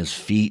upon his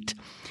feet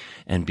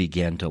and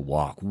began to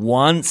walk.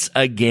 Once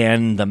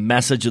again, the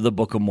message of the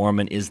Book of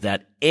Mormon is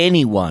that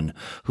anyone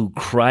who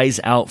cries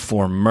out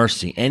for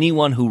mercy,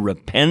 anyone who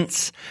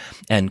repents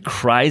and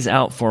cries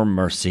out for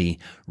mercy,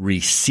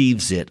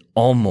 receives it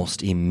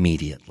almost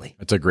immediately.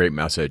 That's a great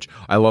message.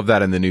 I love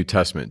that in the New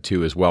Testament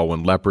too as well.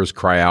 When lepers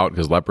cry out,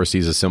 because leprosy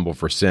is a symbol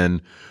for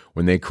sin,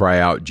 when they cry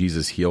out,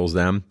 Jesus heals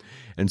them.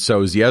 And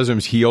so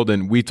Zeezrom's healed,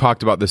 and we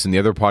talked about this in the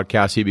other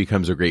podcast. He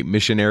becomes a great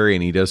missionary,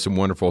 and he does some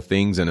wonderful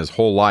things, and his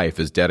whole life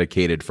is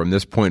dedicated from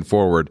this point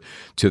forward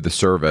to the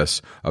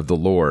service of the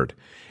Lord.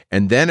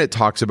 And then it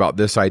talks about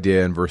this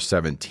idea in verse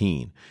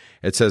 17.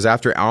 It says,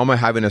 after Alma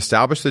having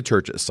established the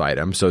church at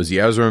Sidon, so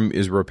Zeezrom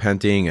is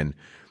repenting, and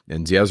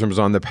Zeezrom's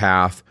on the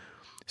path,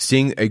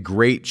 seeing a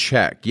great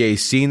check, yea,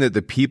 seeing that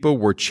the people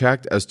were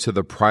checked as to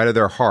the pride of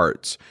their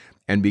hearts,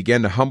 and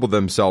began to humble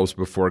themselves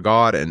before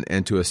God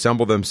and to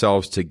assemble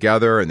themselves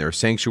together in their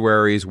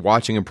sanctuaries,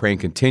 watching and praying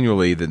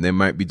continually that they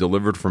might be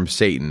delivered from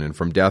Satan and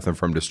from death and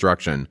from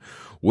destruction.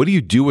 What do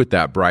you do with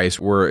that, Bryce,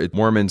 where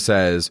Mormon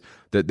says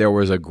that there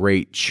was a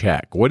great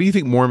check? What do you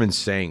think Mormon's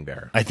saying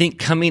there? I think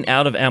coming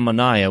out of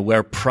Ammoniah,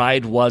 where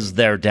pride was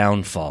their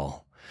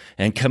downfall,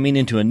 and coming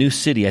into a new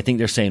city, I think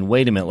they're saying,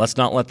 wait a minute, let's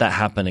not let that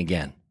happen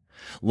again.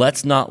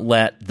 Let's not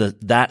let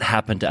that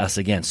happen to us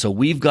again. So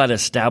we've got to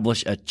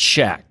establish a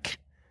check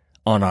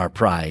on our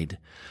pride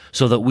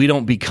so that we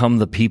don't become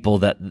the people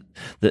that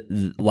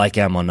like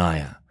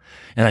Ammoniah.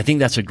 And I think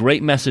that's a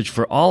great message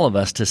for all of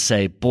us to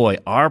say, boy,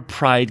 our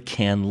pride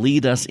can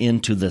lead us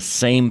into the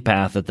same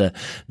path that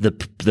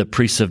the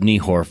priests of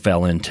Nehor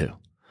fell into.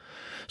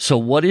 So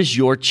what is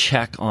your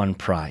check on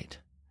pride?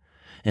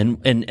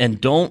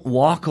 And don't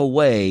walk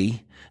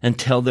away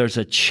until there's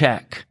a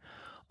check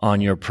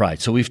on your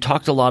pride. So we've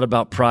talked a lot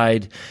about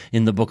pride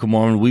in the Book of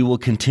Mormon. We will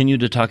continue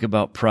to talk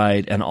about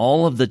pride and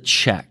all of the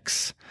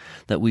checks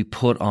that we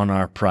put on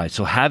our pride.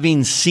 So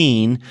having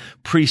seen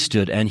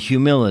priesthood and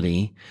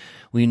humility,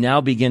 we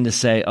now begin to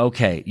say,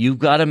 okay, you've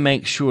got to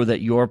make sure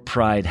that your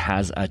pride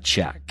has a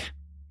check.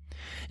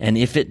 And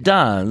if it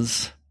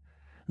does,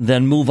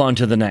 then move on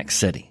to the next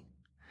city.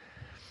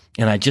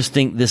 And I just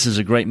think this is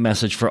a great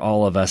message for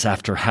all of us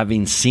after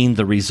having seen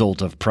the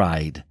result of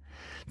pride,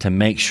 to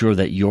make sure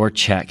that your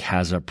check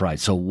has a pride.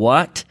 So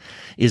what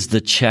is the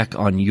check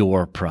on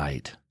your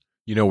pride?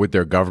 You know, with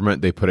their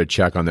government, they put a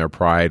check on their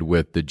pride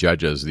with the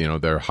judges. You know,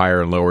 their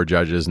higher and lower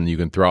judges, and you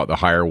can throw out the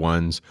higher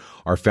ones.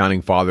 Our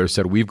founding fathers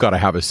said, we've got to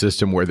have a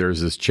system where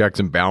there's this checks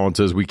and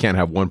balances. We can't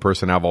have one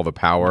person have all the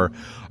power.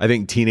 I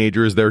think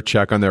teenagers, their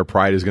check on their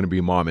pride is going to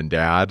be mom and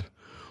dad.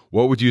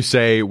 What would you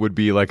say would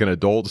be like an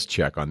adult's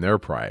check on their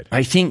pride?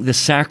 I think the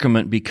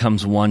sacrament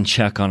becomes one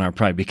check on our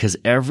pride, because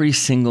every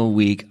single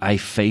week I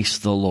face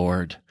the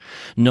Lord.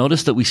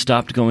 Notice that we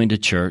stopped going to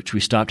church.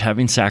 We stopped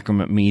having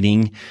sacrament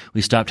meeting.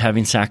 We stopped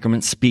having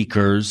sacrament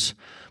speakers.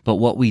 But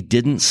what we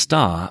didn't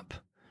stop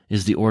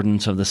is the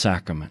ordinance of the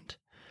sacrament.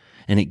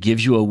 And it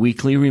gives you a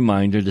weekly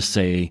reminder to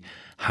say,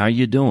 how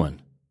you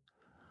doing?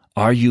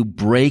 Are you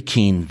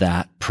breaking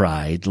that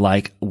pride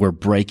like we're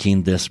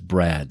breaking this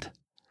bread?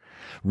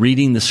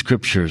 Reading the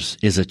scriptures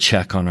is a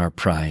check on our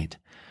pride.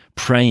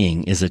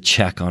 Praying is a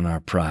check on our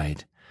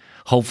pride.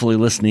 Hopefully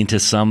listening to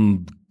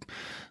some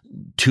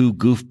two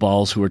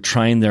goofballs who are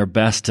trying their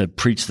best to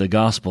preach the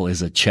gospel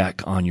is a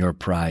check on your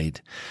pride.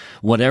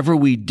 Whatever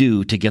we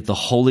do to get the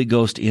Holy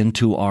Ghost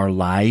into our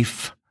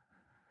life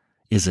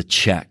is a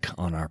check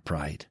on our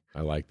pride. I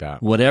like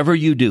that. Whatever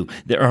you do,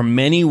 there are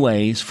many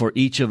ways for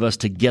each of us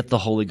to get the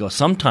Holy Ghost.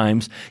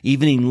 Sometimes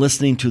even in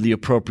listening to the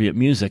appropriate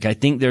music. I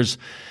think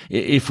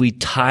if we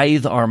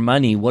tithe our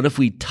money, what if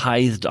we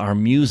tithed our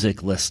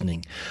music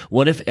listening?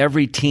 What if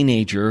every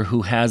teenager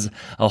who has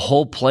a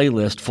whole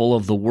playlist full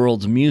of the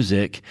world's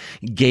music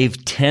gave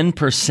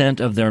 10%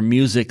 of their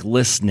music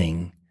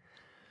listening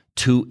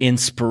to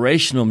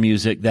inspirational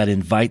music that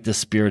invite the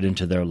Spirit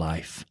into their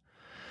life?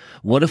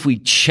 What if we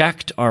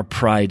checked our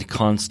pride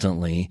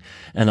constantly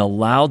and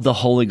allowed the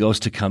Holy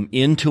Ghost to come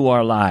into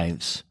our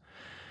lives?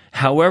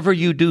 However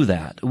you do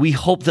that, we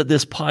hope that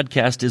this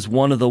podcast is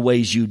one of the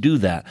ways you do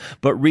that.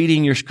 But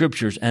reading your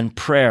scriptures and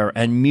prayer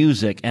and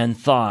music and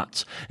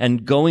thoughts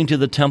and going to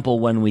the temple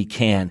when we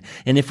can.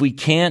 And if we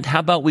can't, how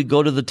about we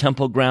go to the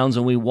temple grounds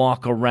and we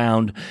walk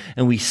around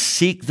and we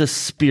seek the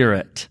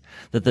Spirit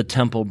that the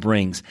temple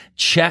brings.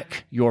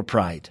 Check your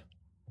pride.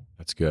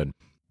 That's good.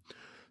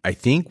 I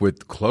think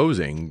with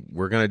closing,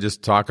 we're going to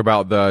just talk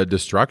about the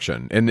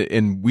destruction.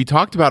 And we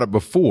talked about it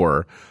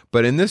before,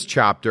 but in this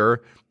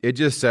chapter, it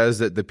just says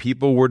that the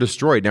people were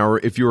destroyed. Now,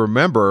 if you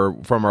remember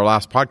from our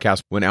last podcast,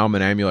 when Alma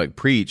and Amulek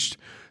preached,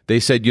 they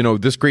said, you know,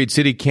 this great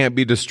city can't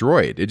be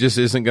destroyed. It just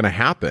isn't going to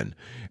happen.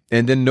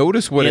 And then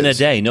notice what in a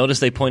day. Notice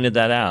they pointed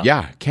that out.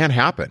 Yeah, can't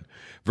happen.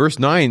 Verse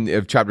 9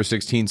 of chapter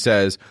 16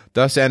 says,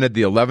 thus ended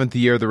the 11th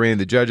year of the reign of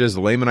the judges,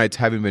 the Lamanites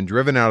having been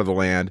driven out of the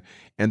land,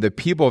 and the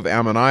people of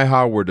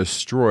Ammonihah were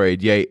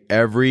destroyed, yea,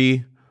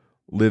 every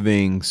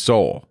living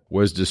soul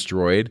was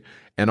destroyed,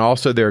 and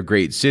also their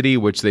great city,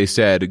 which they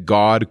said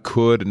God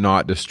could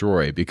not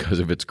destroy because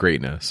of its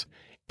greatness.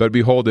 But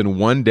behold, in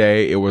one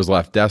day it was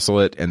left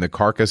desolate, and the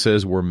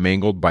carcasses were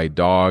mangled by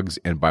dogs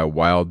and by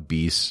wild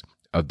beasts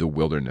of the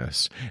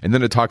wilderness. And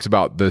then it talks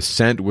about the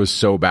scent was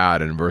so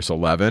bad in verse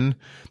 11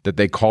 that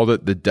they called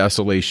it the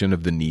desolation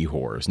of the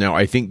Nehors. Now,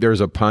 I think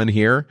there's a pun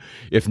here.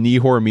 If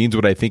Nehor means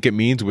what I think it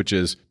means, which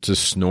is to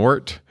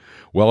snort,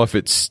 well, if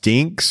it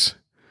stinks,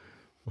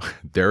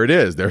 there it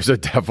is. There's a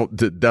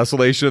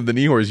desolation of the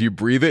Nehors. You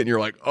breathe it and you're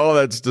like, oh,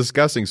 that's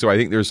disgusting. So I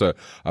think there's a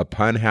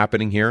pun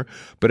happening here.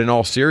 But in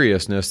all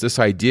seriousness, this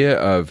idea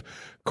of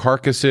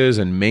carcasses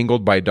and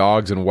mangled by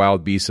dogs and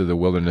wild beasts of the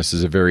wilderness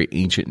is a very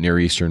ancient Near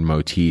Eastern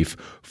motif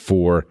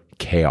for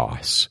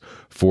chaos,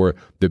 for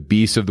the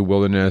beasts of the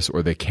wilderness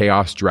or the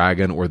chaos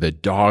dragon or the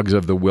dogs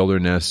of the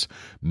wilderness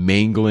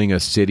mangling a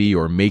city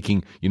or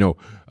making,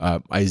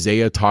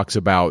 Isaiah talks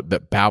about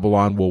that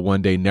Babylon will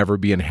one day never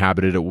be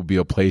inhabited. It will be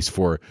a place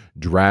for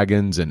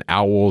dragons and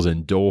owls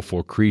and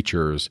doleful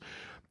creatures.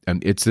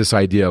 And it's this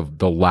idea of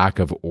the lack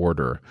of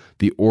order.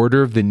 The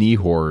order of the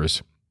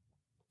Nehors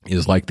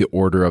is like the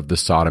order of the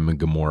Sodom and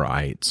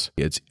Gomorrahites.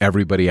 It's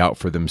everybody out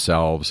for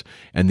themselves,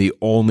 and the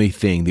only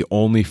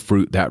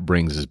fruit that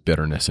brings is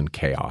bitterness and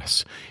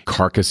chaos.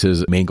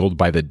 Carcasses mangled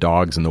by the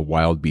dogs and the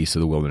wild beasts of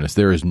the wilderness.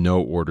 There is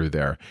no order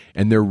there.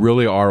 And there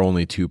really are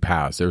only two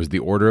paths. There's the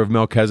order of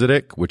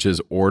Melchizedek, which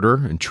is order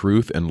and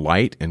truth and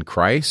light in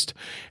Christ,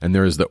 and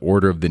there is the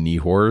order of the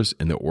Nehors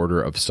and the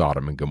order of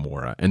Sodom and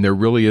Gomorrah. And there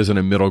really isn't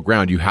a middle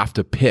ground. You have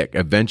to pick.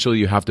 Eventually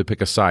you have to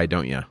pick a side,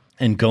 don't you?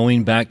 And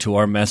going back to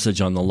our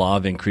message on the law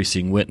of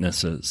increasing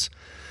witnesses,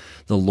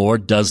 the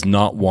Lord does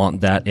not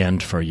want that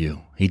end for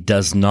you. He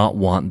does not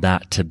want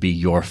that to be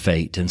your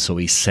fate, and so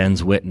he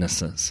sends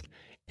witnesses.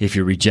 If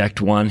you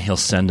reject one, he'll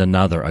send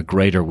another, a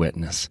greater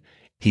witness.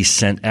 He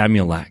sent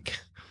Amulek.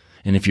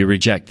 And if you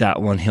reject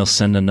that one, he'll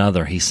send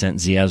another. He sent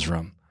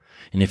Zeezrom.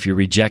 And if you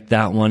reject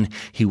that one,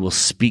 he will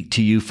speak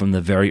to you from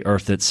the very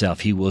earth itself.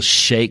 He will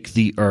shake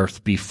the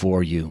earth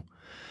before you.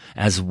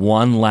 As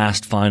one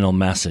last final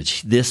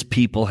message, this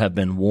people have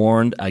been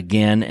warned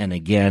again and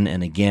again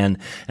and again,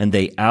 and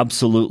they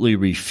absolutely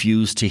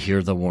refuse to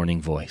hear the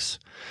warning voice.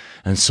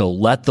 And so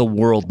let the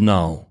world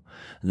know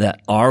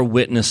that our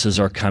witnesses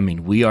are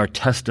coming. We are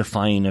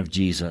testifying of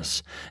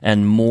Jesus,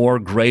 and more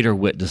greater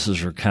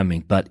witnesses are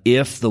coming. But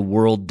if the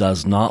world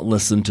does not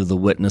listen to the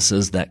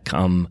witnesses that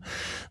come,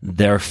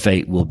 their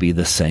fate will be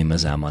the same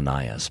as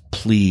Ammoniah's.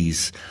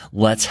 Please,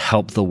 let's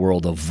help the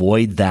world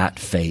avoid that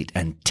fate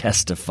and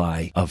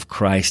testify of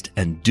Christ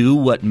and do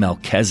what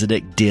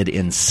Melchizedek did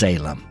in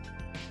Salem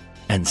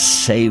and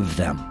save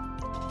them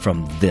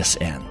from this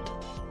end.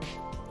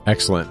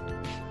 Excellent.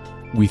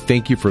 We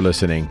thank you for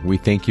listening. We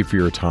thank you for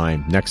your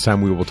time. Next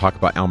time we will talk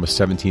about Alma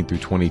 17 through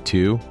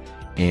 22.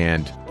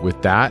 And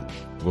with that,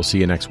 we'll see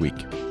you next week.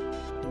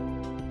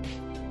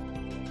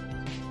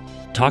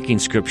 Talking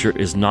Scripture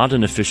is not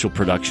an official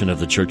production of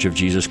the Church of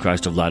Jesus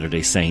Christ of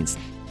Latter-day Saints.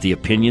 The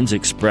opinions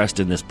expressed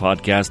in this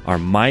podcast are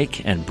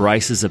Mike and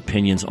Bryce's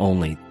opinions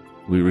only.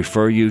 We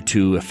refer you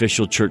to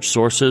official church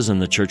sources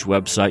and the church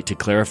website to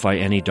clarify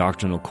any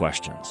doctrinal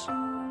questions.